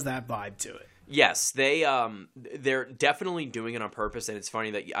kind of has that vibe to it. Yes, they're definitely doing it on purpose, and it's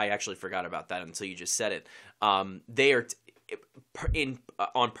funny that I actually forgot about that until you just said it. They are.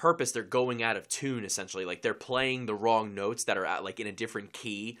 On purpose, they're going out of tune, essentially. Like, they're playing the wrong notes that are in a different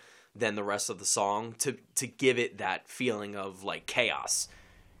key than the rest of the song to give it that feeling of, chaos.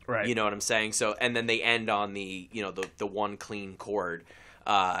 Right. You know what I'm saying? So, and then they end on the one clean chord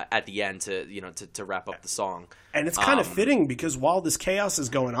at the end to wrap up the song. And it's kind of fitting because while this chaos is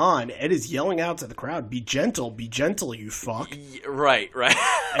going on, Ed is yelling out to the crowd, be gentle, you fuck. Right.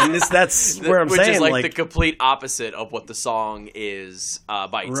 And that's where I'm saying. Which is the complete opposite of what the song is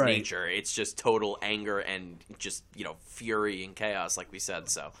by its nature. It's just total anger and just, fury and chaos, like we said.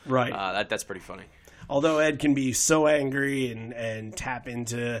 So that's pretty funny. Although Ed can be so angry and tap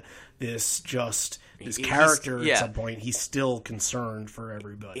into this character at some point, he's still concerned for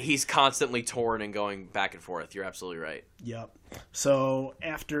everybody. He's constantly torn and going back and forth. You're absolutely right. Yep. So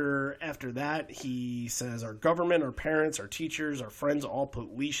after that, he says, our government, our parents, our teachers, our friends all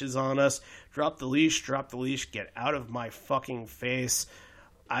put leashes on us. Drop the leash, get out of my fucking face.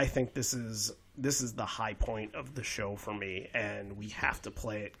 I think this is the high point of the show for me, and we have to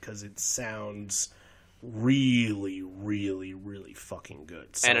play it because it sounds really, really, really fucking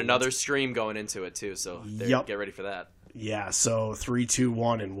good. So and another stream going into it too, so get ready for that. Yeah, so 3, 2,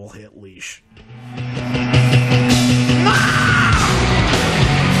 1, and we'll hit leash.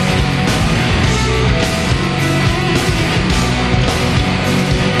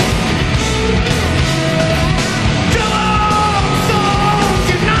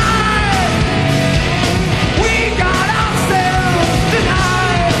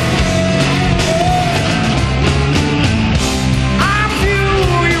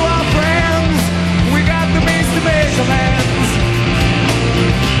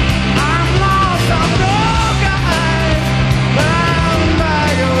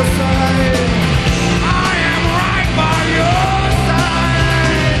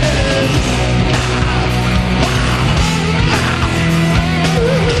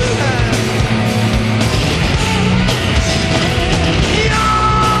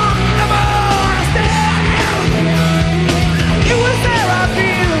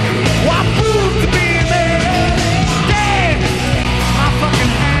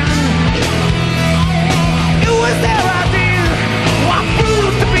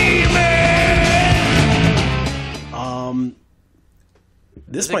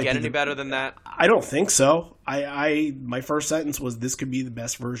 Does it get any better than that? I don't think so. My first sentence was, this could be the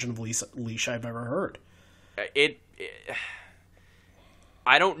best version of Leash I've ever heard.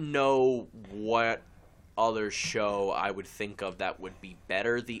 I don't know what other show I would think of that would be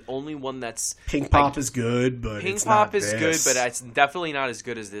better. The only one that's Pink Pop is good, but Pink Pop is good, but it's definitely not as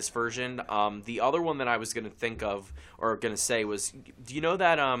good as this version. The other one that I was going to think of or going to say was, do you know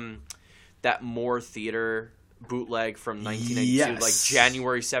that More Theater bootleg from 1992, like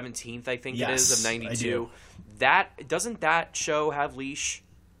January 17th, I think it is, of 92. Doesn't that show have Leash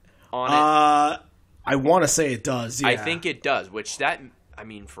on it? I want to say it does. Yeah. I think it does.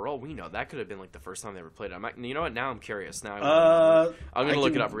 For all we know, that could have been like the first time they ever played it. You know what? Now I'm curious. Now I'm going to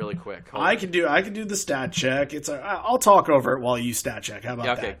look it up really quick. I can do the stat check. I'll talk over it while you stat check. How about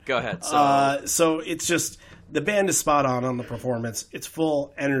that? Okay, go ahead. So it's just, the band is spot on the performance. It's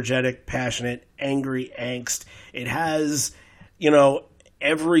full, energetic, passionate, angry angst. It has,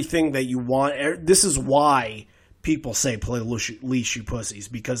 everything that you want. This is why people say play Leash, you pussies,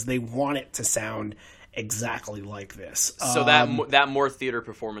 because they want it to sound exactly like this. So that More Theater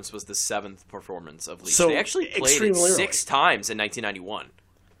performance was the 7th performance of Leash. So they actually played it 6 times in 1991.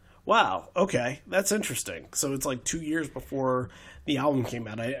 Wow. Okay, that's interesting. So it's like 2 years before the album came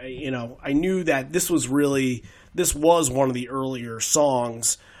out, I knew that this was one of the earlier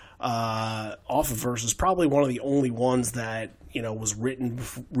songs off of Versus, probably one of the only ones that was written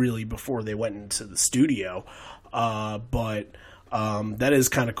really before they went into the studio. But that is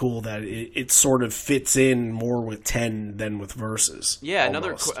kind of cool that it sort of fits in more with 10 than with Versus. Yeah,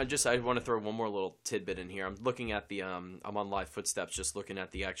 almost. I want to throw one more little tidbit in here. I'm looking at the I'm on Live Footsteps, just looking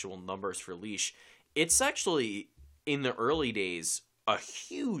at the actual numbers for Leash. It's actually, in the early days, a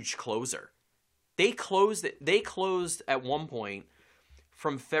huge closer. They closed at one point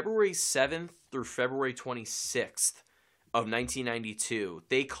from February 7th through February 26th of 1992.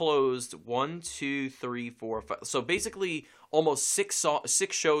 They closed 1, 2, 3, 4, 5. So basically almost six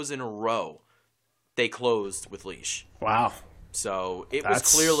shows in a row they closed with Leash. Wow. So it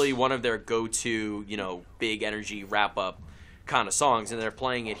was clearly one of their go-to, big energy wrap-up kind of songs, and they're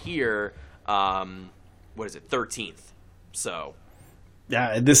playing it here, 13th. So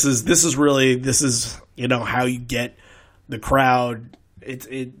yeah, this is really how you get the crowd.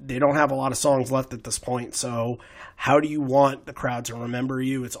 They don't have a lot of songs left at this point, so how do you want the crowd to remember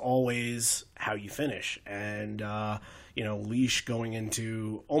you? It's always how you finish. And Leash going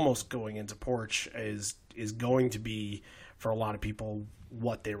into Porch is going to be, for a lot of people,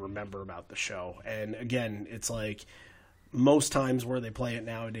 what they remember about the show. And again, it's like most times where they play it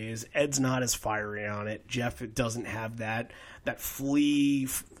nowadays, Ed's not as fiery on it. Jeff doesn't have that flea.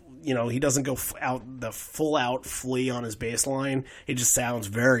 He doesn't go out the full out flea on his bass line. It just sounds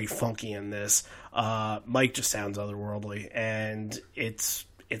very funky in this. Mike just sounds otherworldly, and it's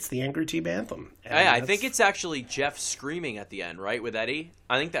the Angry Team anthem. I think it's actually Jeff screaming at the end, right, with Eddie?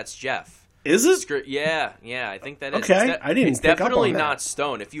 I think that's Jeff. Is it? Yeah, I think that is. Okay, I didn't It's pick up on definitely that. not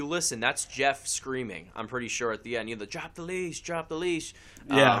Stone. If you listen, that's Jeff screaming. I'm pretty sure at the end. Drop the leash.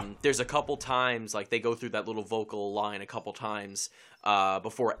 Yeah. There's a couple times, like, they go through that little vocal line a couple times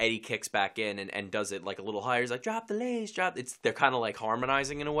before Eddie kicks back in and does it like a little higher. He's like, drop the leash, they're kind of like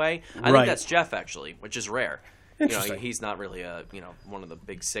harmonizing in a way. I think that's Jeff, actually, which is rare. Interesting. He's not really one of the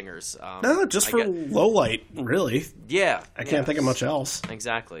big singers. No, just for Lowlight, really. Yeah. I can't think of much else.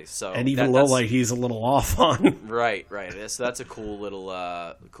 Exactly. So And even Lowlight, he's a little off on. Right. So that's a cool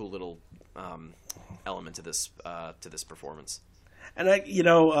little element to this performance. And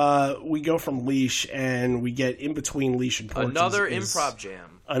we go from Leash and we get in between Leash and Porch. Another improv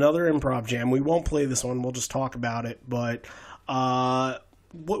jam. We won't play this one. We'll just talk about it. But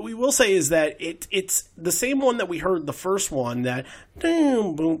what we will say is that it's the same one that we heard the first one, that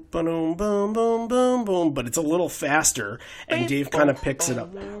boom, boom, boom, boom, boom, boom, boom, but it's a little faster, and Dave kind of picks it up.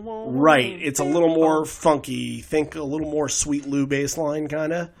 Right. It's a little more funky. Think a little more Sweet Lou bass line,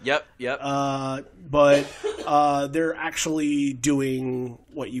 kind of. Yep. But they're actually doing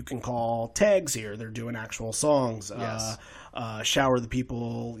what you can call tags here. They're doing actual songs. Yes. Shower the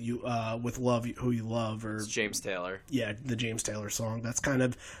People with Love Who You Love, or It's James Taylor. Yeah, the James Taylor song. That's kind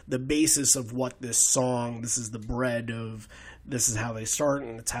of the basis of what this song, this is the bread of, this is how they start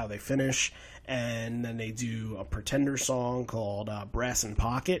and it's how they finish. And then they do a Pretender song called Brass in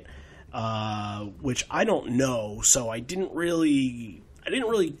Pocket, which I don't know, so I didn't really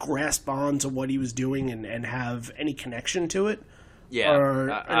grasp on to what he was doing and have any connection to it.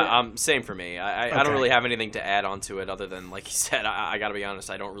 Yeah, same for me. I Okay. don't really have anything to add on to it other than, like you said, I got to be honest,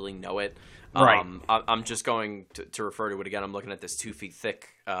 I don't really know it. Right. I'm just going to refer to it again. I'm looking at this 2 Feet Thick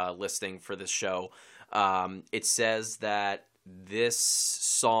listing for this show. It says that this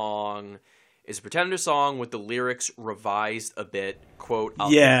song is a Pretender song with the lyrics revised a bit. Quote, I'll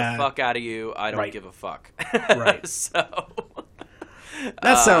get the fuck out of you. I don't give a fuck. Right. So...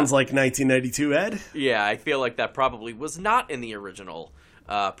 That sounds like 1992, Ed. Yeah, I feel like that probably was not in the original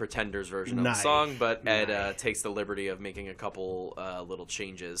Pretenders version of the song, but Ed takes the liberty of making a couple little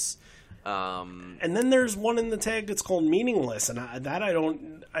changes. And then there's one in the tag that's called Meaningless, and that's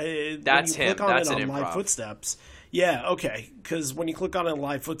him. That's an on improv. Live Footsteps. Yeah, okay, because when you click on it on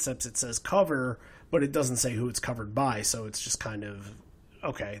Live Footsteps, it says cover, but it doesn't say who it's covered by, so it's just kind of,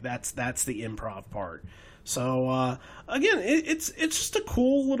 okay, that's the improv part. So again, it's just a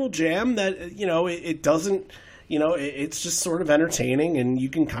cool little jam that it doesn't, it's just sort of entertaining, and you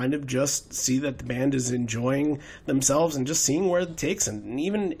can kind of just see that the band is enjoying themselves and just seeing where it takes them. And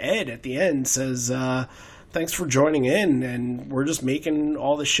even Ed at the end says, "Thanks for joining in, and we're just making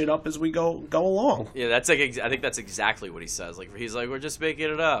all this shit up as we go along." Yeah, that's like I think that's exactly what he says. Like he's like, we're just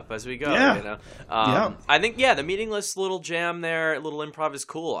making it up as we go. Yeah. Yeah. I think the Meaningless little jam there, little improv is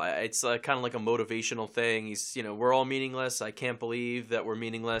cool. It's kind of like a motivational thing. He's we're all meaningless. I can't believe that we're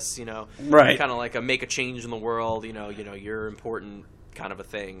meaningless. Right. Kind of like a make a change in the world. You're important kind of a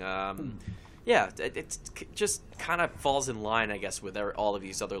thing. Yeah, it just kind of falls in line, I guess, with all of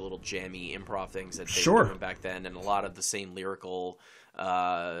these other little jammy improv things that they were doing back then, and a lot of the same lyrical,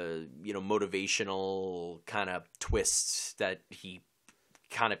 motivational kind of twists that he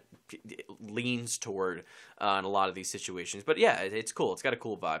kind of leans toward in a lot of these situations. But yeah, it's cool. It's got a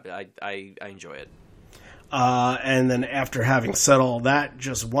cool vibe. I enjoy it. And then after having said all that,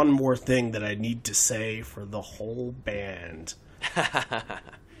 just one more thing that I need to say for the whole band.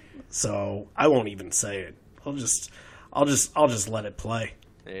 So I won't even say it. I'll just let it play.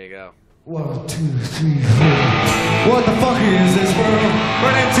 There you go. 1, 2, 3, 4. What the fuck is this world?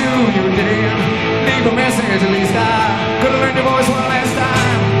 Running to you again. Leave a message, at least I could have learned your voice one last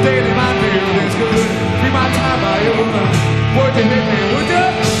time. Daily my feel is good. Be my time by your woman. Would you hit me? Would you?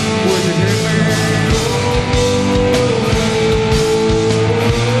 Would you hit me?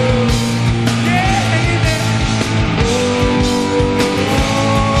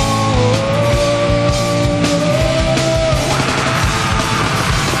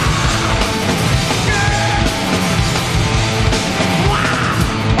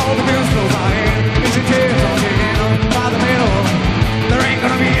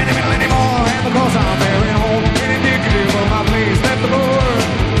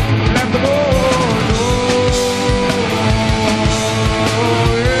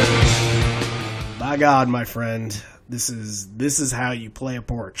 By God, my friend, this is how you play a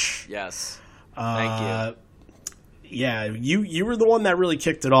porch. Yes. Thank you. Yeah, you were the one that really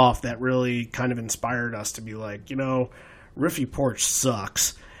kicked it off, that really kind of inspired us to be like, Riffy Porch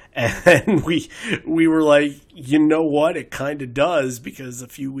sucks. And we were like, you know what? It kind of does, because a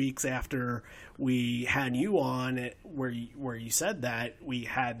few weeks after we had you on, where you said that, we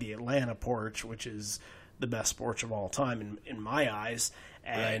had the Atlanta Porch, which is the best porch of all time in my eyes.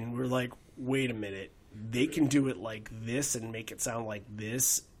 And right. We were like, wait a minute, they can do it like this and make it sound like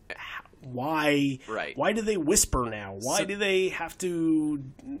this. Why? Right. Why do they whisper now? Why do they have to,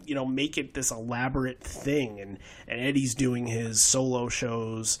 make it this elaborate thing? And Eddie's doing his solo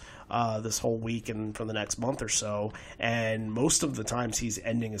shows this whole week and for the next month or so, and most of the times he's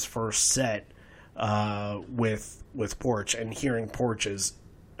ending his first set with Porch, and hearing Porch is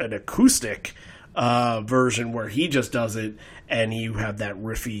an acoustic version where he just does it, and you have that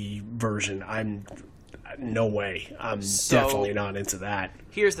riffy version. I'm definitely not into that.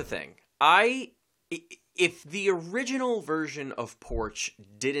 Here's the thing. If the original version of Porch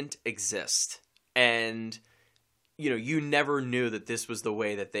didn't exist, and you never knew that this was the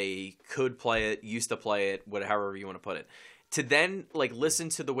way that they could play it, used to play it, however you want to put it, to then listen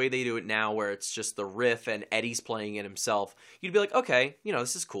to the way they do it now, where it's just the riff and Eddie's playing it himself, you'd be like, okay,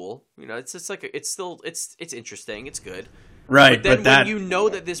 this is cool. It's interesting, it's good. Right, but then when you know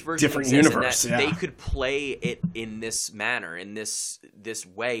that this version different exists universe, and that they could play it in this manner, in this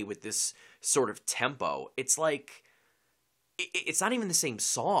way, with this sort of tempo, it's like it's not even the same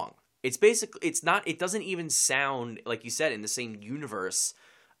song. It's basically it doesn't even sound, like you said, in the same universe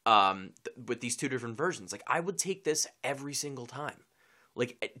with these two different versions. Like, I would take this every single time.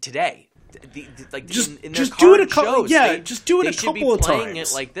 Like today, in their do it a couple. shows, just do it a couple of times. They should be playing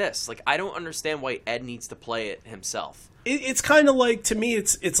it like this. Like, I don't understand why Ed needs to play it himself. It's kind of like, to me,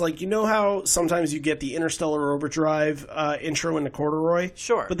 it's like, how sometimes you get the Interstellar Overdrive intro in the corduroy?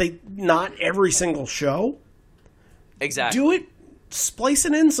 Sure. But not every single show. Exactly. Do it, splice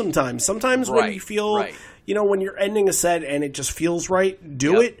it in sometimes. Sometimes when you feel, when you're ending a set and it just feels right,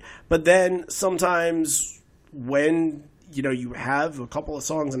 do it. But then sometimes when, you have a couple of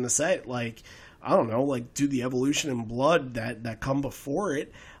songs in the set, do the Evolution and Blood that come before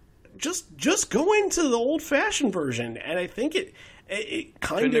it. Just go into the old-fashioned version, and I think it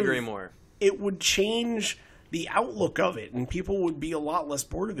kind Couldn't of... agree more. It would change the outlook of it, and people would be a lot less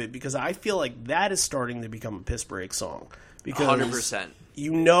bored of it, because I feel like that is starting to become a piss break song. Because 100%.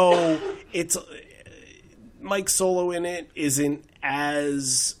 It's... Mike's solo in it isn't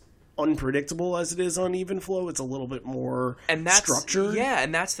as unpredictable as it is on Even Flow. It's a little bit more structured. Yeah,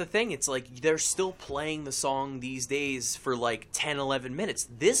 and that's the thing. It's like they're still playing the song these days for 10, 11 minutes.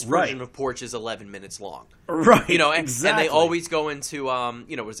 This version of Porch is 11 minutes long. Right. And they always go into,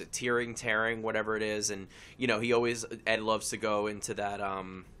 was it tearing, whatever it is. And, Ed loves to go into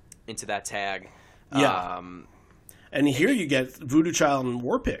that tag. Yeah. And here you get Voodoo Child and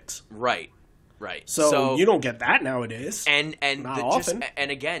War Pigs. Right. Right. So you don't get that nowadays. And not often.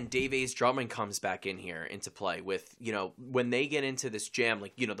 And again, Dave A's drumming comes back in here into play with, when they get into this jam,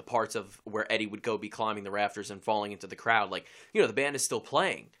 the parts of where Eddie would be climbing the rafters and falling into the crowd, the band is still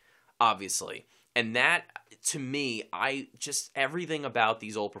playing, obviously. And that, to me, everything about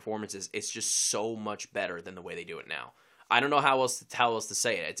these old performances is just so much better than the way they do it now. I don't know how else to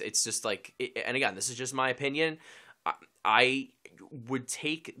say it. It's just like, and again, this is just my opinion. I would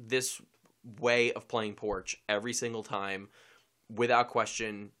take this way of playing Porch every single time, without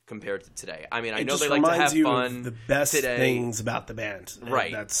question, compared to today. I mean, I know they like to have fun. Of the best today. things about the band,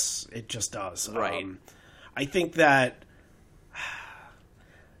 right? It just does, right? I think that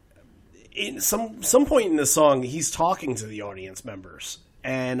in some point in the song, he's talking to the audience members,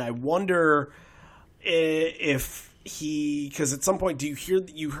 and I wonder if because at some point,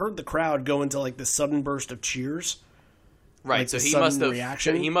 you heard the crowd go into like this sudden burst of cheers. Right, like so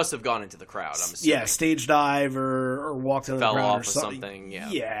he must have gone into the crowd, I'm assuming. Yeah, stage dive or walked into the crowd off or something.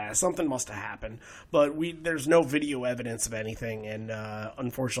 Yeah, something must have happened. But there's no video evidence of anything, and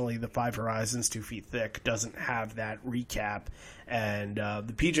unfortunately, the Five Horizons 2 Feet Thick doesn't have that recap. And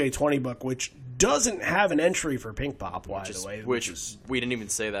the PJ20 book, which doesn't have an entry for Pink Pop, by the way, which is, we didn't even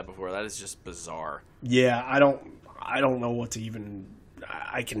say that before. That is just bizarre. Yeah, I don't know what to even.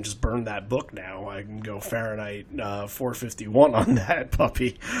 I can just burn that book now. I can go Fahrenheit 451 on that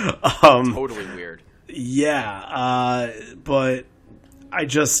puppy. Totally weird. Yeah, but I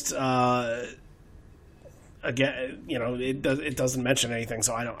just again, it doesn't mention anything,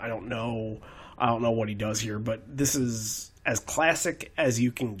 so I don't know what he does here. But this is as classic as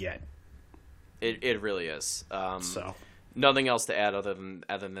you can get. It really is. So nothing else to add other than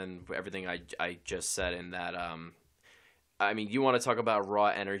everything I just said in that. I mean, you want to talk about raw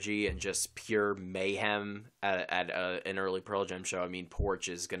energy and just pure mayhem at an early Pearl Jam show. I mean, Porch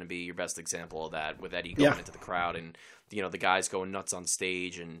is going to be your best example of that, with Eddie going into the crowd and, the guys going nuts on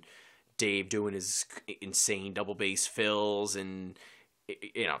stage and Dave doing his insane double bass fills and,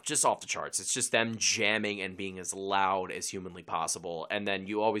 just off the charts. It's just them jamming and being as loud as humanly possible. And then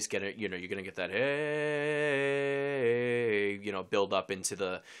you always get it, you're going to get that, hey, build up into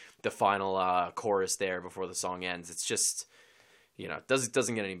the final chorus there before the song ends. It's just, it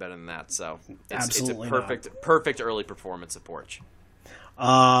doesn't get any better than that. So it's a perfect early performance of Porch.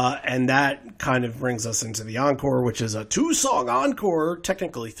 And that kind of brings us into the encore, which is a 2-song encore,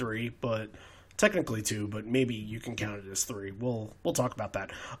 technically 3, but technically 2, but maybe you can count it as 3. We'll talk about that.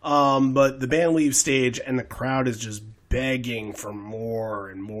 But the band leaves stage and the crowd is just begging for more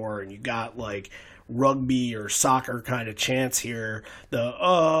and more, and you got like rugby or soccer kind of chants here.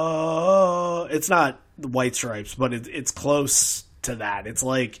 It's not the White Stripes, but it's close to that. It's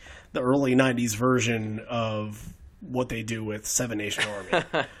like the early 90s version of what they do with Seven Nation Army.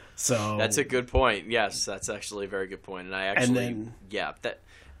 So that's a good point. Yes, that's actually a very good point. And I actually,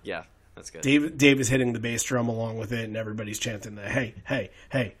 that's good. Dave is hitting the bass drum along with it, and everybody's chanting the hey, hey,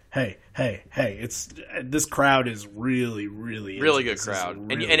 hey, hey, hey, hey. This crowd is really, really good crowd,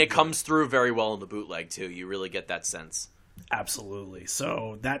 and it comes through very well in the bootleg too. You really get that sense. Absolutely.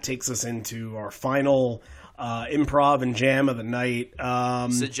 So that takes us into our final improv and jam of the night.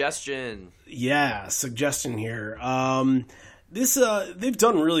 Suggestion. Yeah, suggestion here. This they've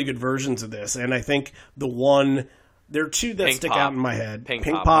done really good versions of this, and I think there are 2 that stick out in my head. Pink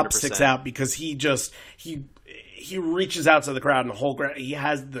Pop 100%. Sticks out because he reaches out to the crowd, and the whole crowd, he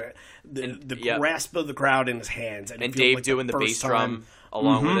has the grasp of the crowd in his hands, and Dave like doing the bass drum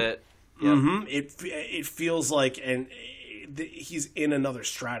along with it. Yep. Mm-hmm. It feels like he's in another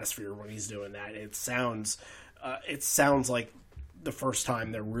stratosphere when he's doing that. It sounds like the first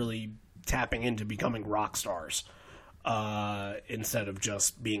time they're really tapping into becoming rock stars instead of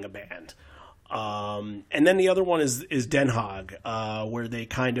just being a band. And then the other one is Den Haag, where they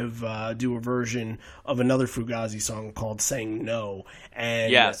kind of do a version of another Fugazi song called Saying No.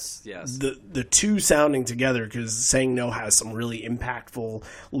 And yes. The 2 sounding together, because Saying No has some really impactful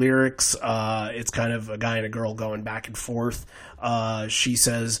lyrics. It's kind of a guy and a girl going back and forth. She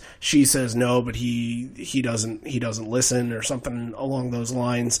says no, but he doesn't listen, or something along those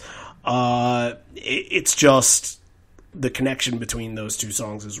lines. It's just, the connection between those 2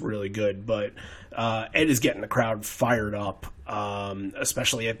 songs is really good, but Ed is getting the crowd fired up,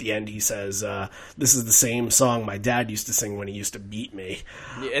 especially at the end. He says, this is the same song my dad used to sing when he used to beat me.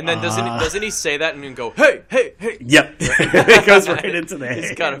 Yeah, and then doesn't he say that and then go, hey, hey, hey? Yep. It goes right into the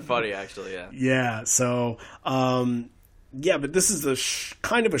It's kind of funny, actually, yeah. Yeah, so, but this is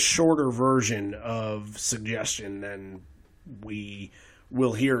kind of a shorter version of Suggestion than we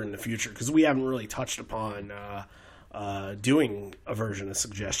will hear in the future, because we haven't really touched upon doing a version of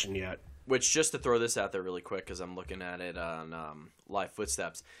Suggestion yet. Which, just to throw this out there really quick, because I'm looking at it on Live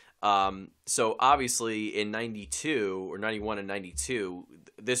Footsteps. So obviously in 92 or 91 and 92,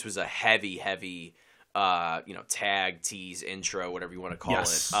 this was a heavy tag, tease, intro, whatever you want to call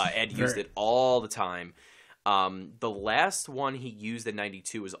it. Ed used it all the time. The last one he used in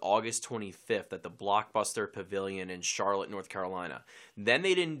 92 was August 25th at the Blockbuster Pavilion in Charlotte, North Carolina. Then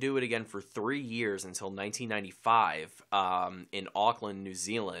they didn't do it again for 3 years until 1995 in Auckland, New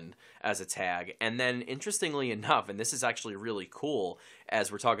Zealand as a tag. And then, interestingly enough, and this is actually really cool,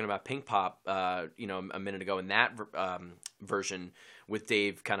 as we're talking about Pink Pop, a minute ago in that version with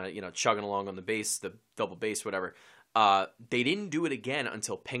Dave kind of, chugging along on the bass, the double bass, whatever. They didn't do it again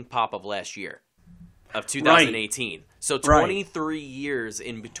until Pink Pop of last year. Of 2018. Right. So 23 years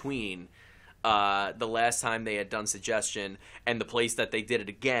in between the last time they had done Suggestion, and the place that they did it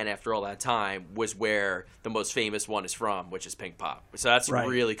again after all that time was where the most famous one is from, which is Pink Pop. So that's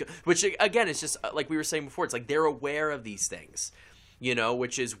really cool. Which, again, it's just like we were saying before, it's like they're aware of these things,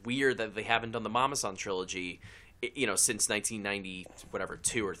 which is weird that they haven't done the Mama-san trilogy, since 1990, whatever,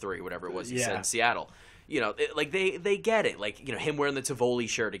 2 or 3, whatever it was you said in Seattle. They get it. Him wearing the Tivoli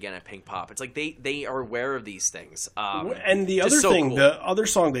shirt again at Pink Pop. It's like they are aware of these things. And the other thing, cool. The other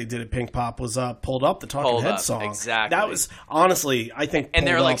song they did at Pink Pop was Pulled Up, the Talking Heads song. Exactly. That was, honestly, I think and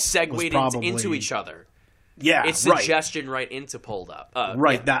they're segued into each other. Yeah, it's Suggestion right into Pulled Up.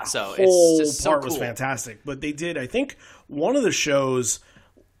 That whole part was fantastic. But they did, I think, one of the shows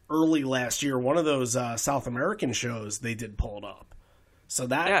early last year, one of those South American shows, they did Pulled Up. So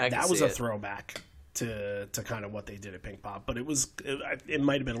that was a throwback to kind of what they did at Pink Pop, but it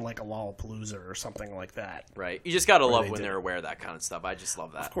might have been like a Lollapalooza or something like that. Right. You just gotta love when they're aware of that kind of stuff. I just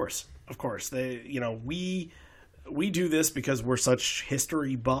love that. Of course. They, we do this because we're such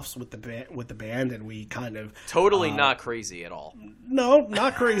history buffs with the band, and we kind of totally not crazy at all. No,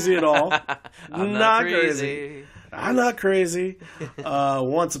 not crazy at all. I'm not crazy. I'm not crazy.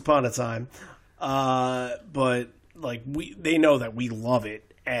 Once upon a time, but they know that we love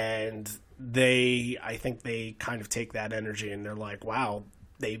it, and I think they kind of take that energy and they're like, wow,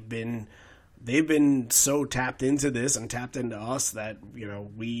 they've been so tapped into this and tapped into us that,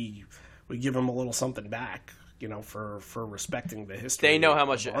 we give them a little something back, for respecting the history. They know how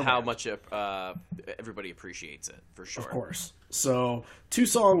much everybody appreciates it, for sure. Of course. So 2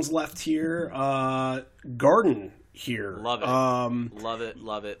 songs left here. Garden here. Love it.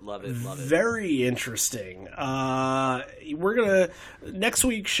 Love it. Very interesting. Next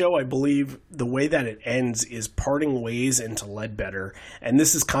week's show, I believe the way that it ends is parting ways into Ledbetter. And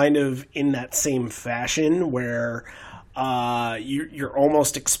this is kind of in that same fashion where you're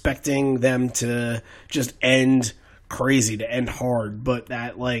almost expecting them to just end crazy, to end hard, but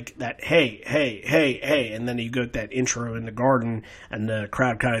that hey, and then you get that intro in the Garden and the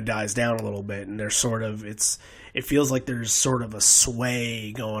crowd kind of dies down a little bit, and there's sort of it feels like there's sort of a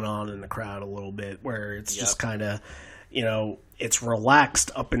sway going on in the crowd a little bit where it's just kind of, it's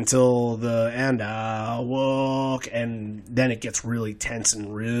relaxed up until the end, I'll walk, and then it gets really tense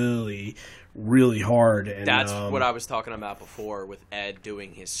and really, really hard. And that's what I was talking about before with Ed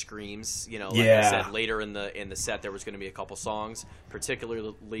doing his screams. I said, later in the set there was going to be a couple songs,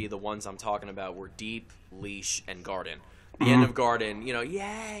 particularly the ones I'm talking about were Deep, Leash, and Garden. The end of Garden, yeah.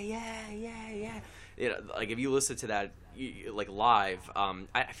 If you listen to that live,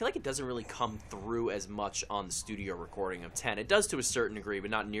 I feel like it doesn't really come through as much on the studio recording of 10. It does to a certain degree, but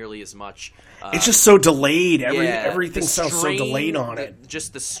not nearly as much. It's just so delayed. Everything sounds so delayed on it.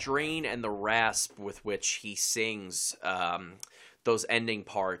 Just the strain and the rasp with which he sings those ending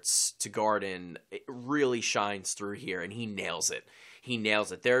parts to Garden, it really shines through here, and he nails it.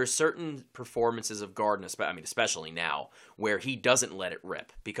 There are certain performances of Garden, especially now, where he doesn't let it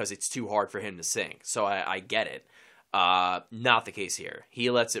rip because it's too hard for him to sing. So I get it. Not the case here. He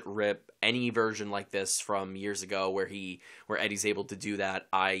lets it rip. Any version like this from years ago where Eddie's able to do that,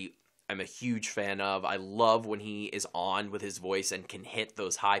 I'm a huge fan of. I love when he is on with his voice and can hit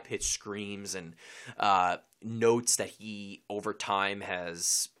those high-pitched screams and notes that he, over time,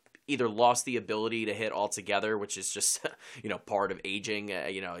 has either lost the ability to hit altogether, which is just, part of aging.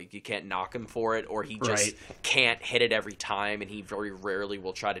 You can't knock him for it, or he just can't hit it every time, and he very rarely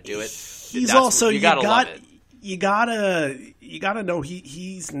will try to do it. He's also, you gotta know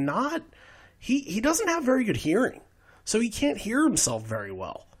he's not, he doesn't have very good hearing, so he can't hear himself very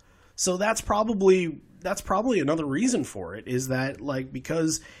well. So that's probably another reason for it, is that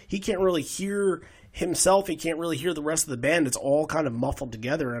because he can't really hear himself, he can't really hear the rest of the band. It's all kind of muffled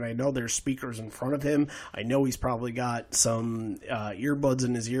together, and I know there's speakers in front of him. I know he's probably got some earbuds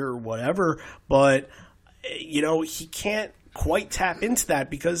in his ear or whatever, but he can't quite tap into that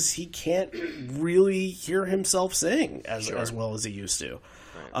because he can't really hear himself sing as well as he used to.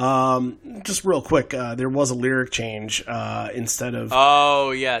 Just real quick, there was a lyric change instead of...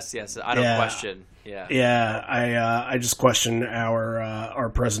 Oh, yes, I don't question. Yeah, I just question our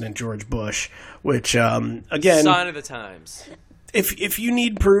president George Bush, which again, sign of the times. If you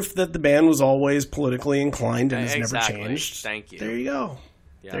need proof that the band was always politically inclined and has Exactly. never changed, Thank you. There you go.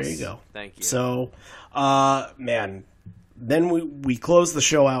 Yes. There you go. Thank you. So, man, then we closed the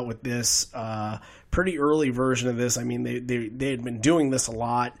show out with this pretty early version of this. I mean, they had been doing this a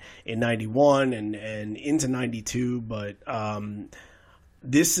lot in '91 and into '92, but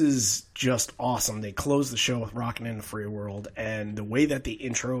this is just awesome. They closed the show with "Rockin' in the Free World," and the way that they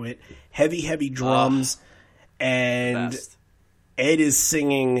intro it, heavy drums, and Best. Ed is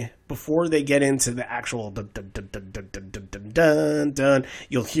singing before they get into the actual dun dun dun dun dun dun dun dun dun dun.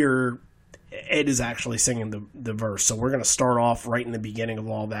 You'll hear Ed is actually singing the verse. So we're going to start off right in the beginning of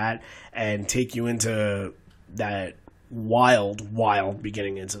all that and take you into that wild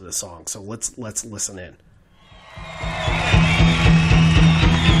beginning into the song. So let's listen in.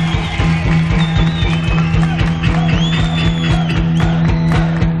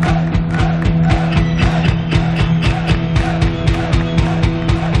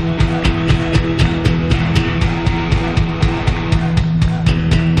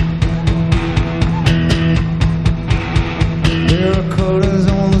 There are colors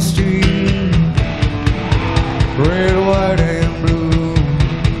on the street, red, white, and blue.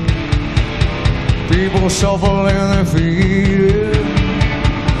 People shuffling their feet,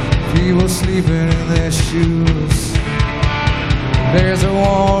 people sleeping in their shoes. There's a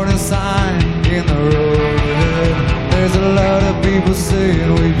warning sign in the road. There's a lot of people saying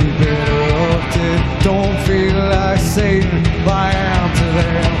we'd be better off dead. Don't feel like Satan, but I am to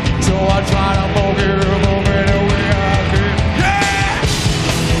them. So I try to forgive them any way I can.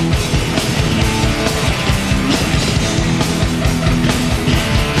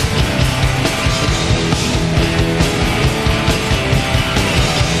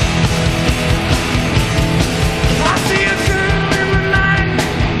 I see a girl in the night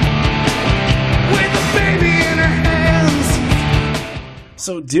with a baby in her hands.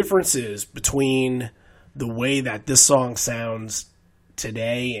 So differences between the way that this song sounds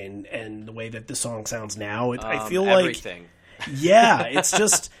today and the way that this song sounds now. I feel like everything. yeah, it's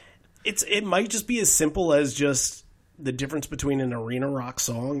just it might just be as simple as just the difference between an arena rock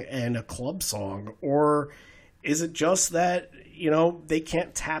song and a club song, or is it just that, you know, they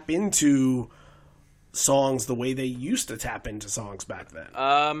can't tap into songs the way they used to tap into songs back then?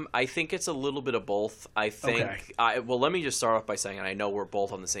 I think it's a little bit of both. I think. Okay. Well, let me just start off by saying, and I know we're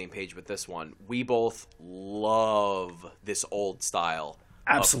both on the same page with this one. We both love this old style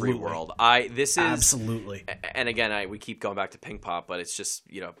Absolutely. of Free World. This is Absolutely. and again, we keep going back to Pink Pop, but it's just,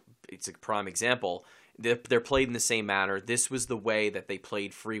 you know, it's a prime example. They're played in the same manner. This was the way that they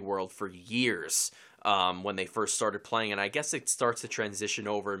played Free World for years when they first started playing, and I guess it starts to transition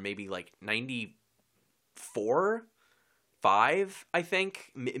over in maybe like 94, 5, I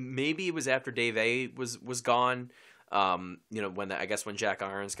think. Maybe it was after Dave A was gone. You know, when when Jack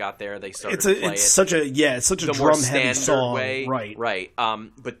Irons got there, they started to play it's such a the more drum heavy standard song, way. right?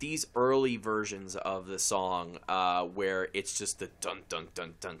 But these early versions of the song, where it's just the dun dun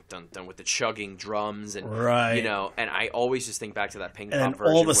dun dun dun dun with the chugging drums and Right. you know, and I always just think back to that Pink And Pop then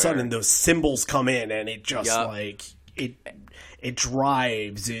version. all of a where- sudden those cymbals come in and it just Yup. like it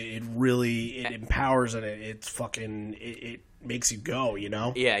drives, it really empowers, and it's fucking it makes you go, you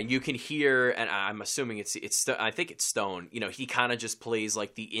know? Yeah, you can hear, and I'm assuming it's I think it's Stone. You know, he kind of just plays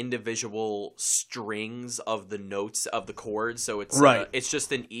like the individual strings of the notes of the chords. So it's Right. It's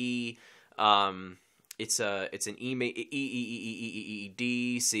just an E. It's an E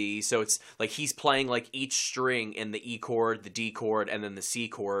D C. So it's like he's playing like each string in the E chord, the D chord, and then the C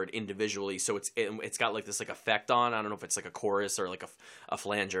chord individually. So it's got like this like effect on. I don't know if it's like a chorus or like a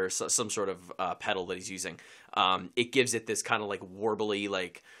flanger, some sort of pedal that he's using. It gives it this kind of like warbly,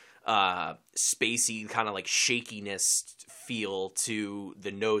 like spacey kind of like shakiness feel to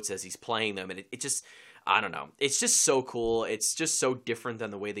the notes as he's playing them, and it just, I don't know, it's just so cool. It's just so different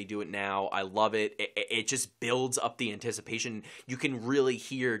than the way they do it now. I love it. It just builds up the anticipation. You can really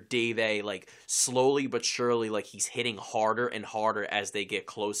hear Dave A like slowly but surely, like he's hitting harder and harder as they get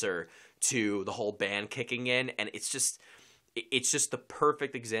closer to the whole band kicking in, and it's just the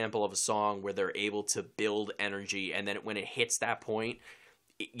perfect example of a song where they're able to build energy, and then when it hits that point,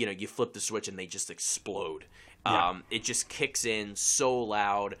 you know, you flip the switch and they just explode. Yeah. It just kicks in so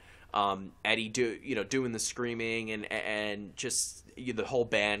loud. Eddie doing the screaming and just the whole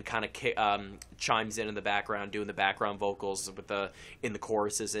band kind of chimes in the background, doing the background vocals in the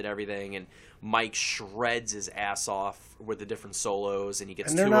choruses and everything, and Mike shreds his ass off with the different solos, and he gets.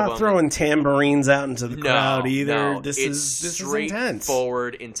 And they're two of not them. throwing tambourines out into the crowd either. No, This is intense.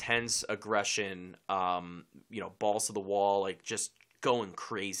 Straightforward, intense aggression. Balls to the wall, like just going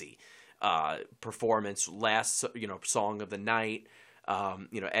crazy. Performance, last song of the night.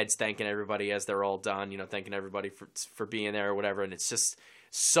 Ed's thanking everybody as they're all done. Thanking everybody for being there or whatever, and it's just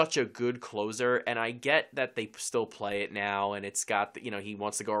such a good closer. And I get that they still play it now, and it's got he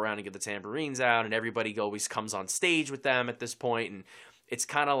wants to go around and get the tambourines out, and everybody always comes on stage with them at this point, and it's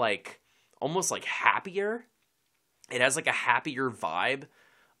kind of like almost like happier. It has like a happier vibe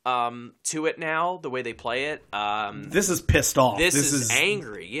to it now, the way they play it. This is pissed off. This is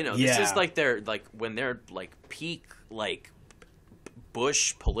angry. This is like when they're like peak like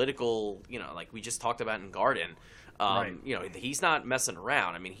Bush political. Like we just talked about in Garden. Right. He's not messing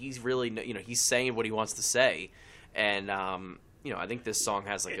around. I mean, he's really he's saying what he wants to say, and I think this song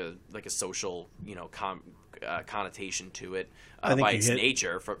has like a social connotation to it by its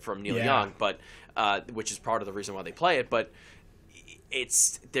nature from Neil Young, but which is part of the reason why they play it. But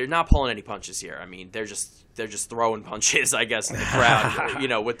they're not pulling any punches here. I mean, they're just throwing punches, I guess, in the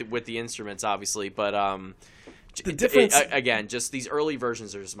crowd, with the instruments, obviously. But the difference again, just these early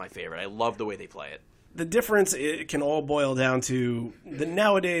versions are just my favorite. I love the way they play it. The difference, it can all boil down to that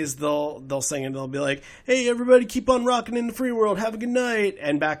nowadays they'll sing and they'll be like, "Hey, everybody, keep on rocking in the free world. Have a good night."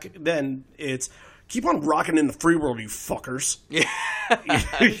 And back then, it's keep on rocking in the free world, you fuckers. Yeah,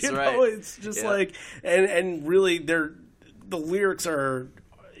 it's just like, and really, the lyrics are,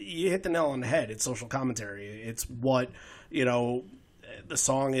 you hit the nail on the head. It's social commentary. It's what the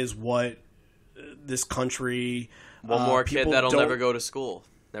song is. What this country. One more kid that'll never go to school.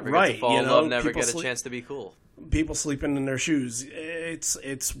 Never get to fall in love, never get a chance to be cool. People sleeping in their shoes.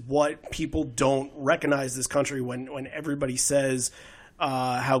 It's what people don't recognize this country when everybody says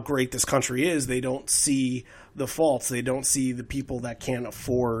how great this country is. They don't see the faults. They don't see the people that can't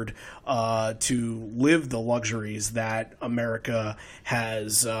afford to live the luxuries that America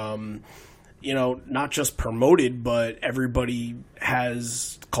has, not just promoted, but everybody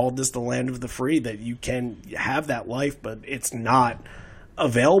has called this the land of the free, that you can have that life, but it's not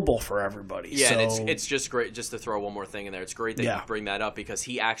available for everybody. Yeah, so, and it's just great, just to throw one more thing in there, it's great that you bring that up, because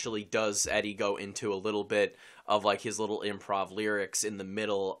he actually does, Eddie, go into a little bit of like his little improv lyrics in the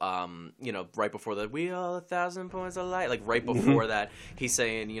middle, right before the "we all 1,000 points of light," like right before that, he's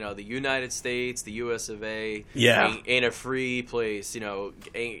saying, the United States, the US of A, ain't a free place,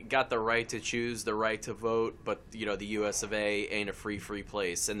 ain't got the right to choose, the right to vote, but the US of A ain't a free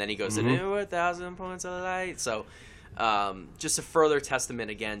place. And then he goes, we're 1,000 points of light. So just a further testament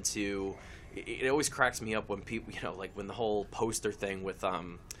again to, it always cracks me up when people, like when the whole poster thing with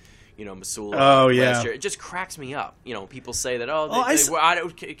Missoula last year, it just cracks me up. People say that, I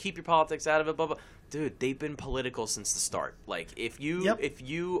don't keep your politics out of it, blah blah. Dude, they've been political since the start. Like, if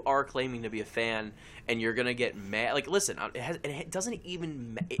you are claiming to be a fan and you're gonna get mad, like, listen, it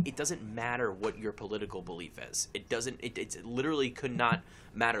doesn't matter what your political belief is. It literally could not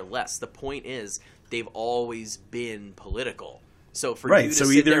matter less. The point is, they've always been political. So for you to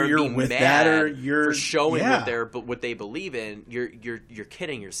sit there and be mad or you're for showing what they believe in, you're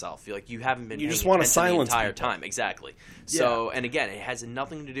kidding yourself. You're like, you haven't been. You just want to silence the entire time, exactly. So, and again, it has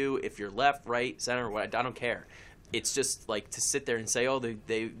nothing to do if you're left, right, center, what. I don't care. It's just like to sit there and say,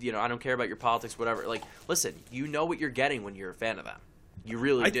 they I don't care about your politics, whatever. Like, listen, you know what you're getting when you're a fan of them. You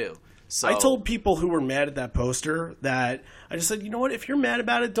really do. So, I told people who were mad at that poster that I just said, you know what, if you're mad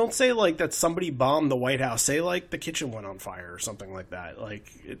about it, don't say like that somebody bombed the White House. Say like the kitchen went on fire or something like that.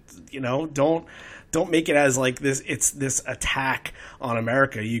 Like, don't make it as like this. It's this attack on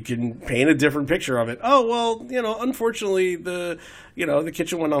America. You can paint a different picture of it. Oh well, unfortunately the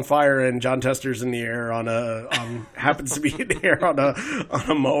kitchen went on fire and John Tester's in the air happens to be in the air on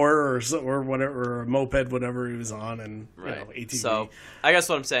a mower or whatever, or a moped, whatever he was on, and ATV. So I guess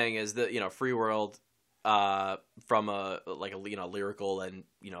what I'm saying is that Free World, from a lyrical and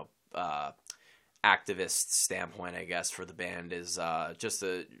activist standpoint, I guess, for the band is just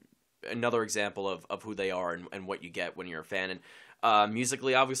another example of who they are and what you get when you're a fan. And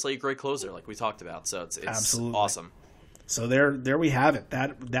musically, obviously, a great closer, like we talked about. So it's absolutely awesome. So there we have it.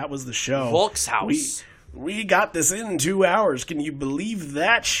 That was the show. Volkshaus. We got this in 2 hours. Can you believe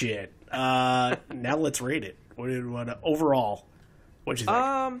that shit? Now let's rate it. What overall? What'd you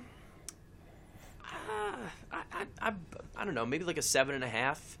think? I don't know, maybe like a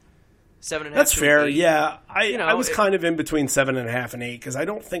 7.5. 7.5. That's fair. 8. Yeah, I was it- kind of in between 7.5 and 8 because I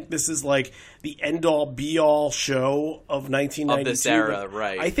don't think this is like the end all be all show of 1992. Of this era, but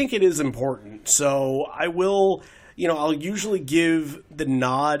right. I think it is important. So I will, I'll usually give the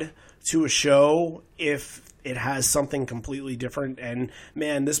nod to a show if it has something completely different. And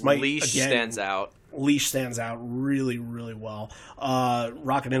man, this might Leash again, stands out. Leash stands out really, really well.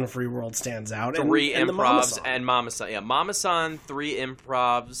 Rockin' in a Free World stands out. 3 and the improvs Mama-san. and Mama-san. Yeah, Mama-san, 3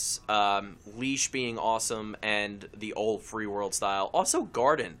 improvs, Leash being awesome, and the old Free World style. Also,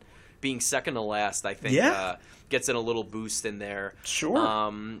 Garden being second to last, I think, gets in a little boost in there. Sure.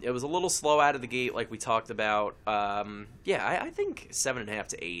 It was a little slow out of the gate, like we talked about. I think 7.5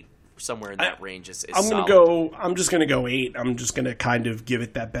 to 8. Somewhere in that range is solid. I'm just gonna go 8. I'm just gonna kind of give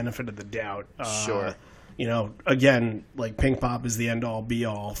it that benefit of the doubt. Sure. Again, like Pink Pop is the end all be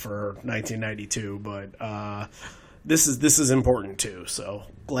all for 1992, but this is important too. So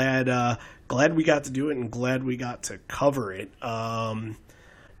glad we got to do it and glad we got to cover it.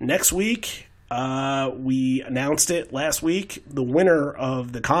 Next week, we announced it last week. The winner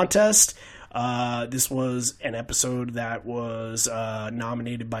of the contest. This was an episode that was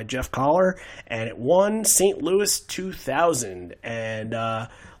nominated by Jeff Collar, and it won St. Louis 2000. And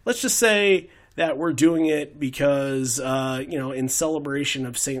let's just say that we're doing it because, in celebration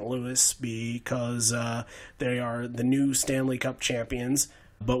of St. Louis, because they are the new Stanley Cup champions.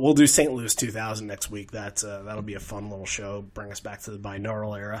 But we'll do St. Louis 2000 next week. That'll be a fun little show. Bring us back to the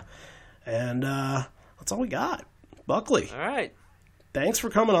binaural era. And that's all we got. Buckley. All right. Thanks for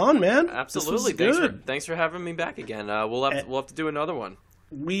coming on, man. Absolutely. This was good. Thanks for having me back again. We'll have to do another one.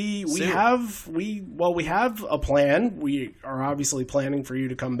 We Soon. have a plan. We are obviously planning for you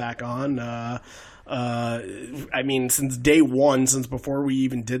to come back on. Since day one, since before we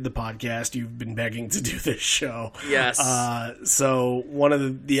even did the podcast, you've been begging to do this show. Yes. So one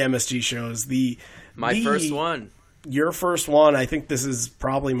of the MSG shows, first one. Your first one. I think this is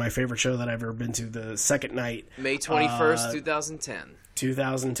probably my favorite show that I've ever been to. The second night, May 21st, 2010.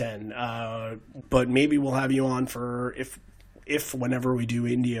 2010. But maybe we'll have you on for if whenever we do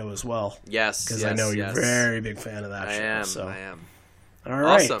Indio as well. Yes, because I know you're a very big fan of that show. I am. All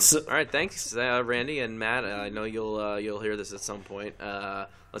right. Awesome. All right. Thanks, Randy and Matt. I know you'll hear this at some point.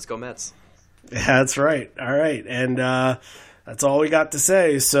 Let's go Mets. That's right. All right, and that's all we got to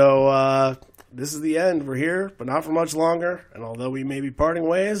say. So this is the end. We're here, but not for much longer. And although we may be parting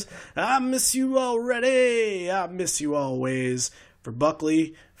ways, I miss you already. I miss you always. For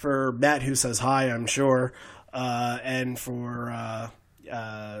Buckley, for Matt, who says hi, I'm sure, and for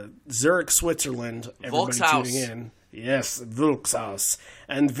Zurich, Switzerland, everybody Volkshaus. tuning in. Yes, Volkshaus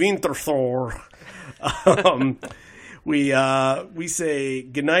and Winterthur. We say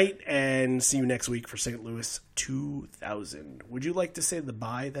goodnight and see you next week for St. Louis 2000. Would you like to say the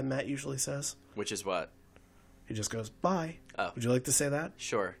bye that Matt usually says? Which is what? He just goes, bye. Oh. Would you like to say that?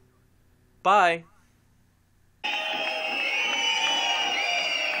 Sure. Bye.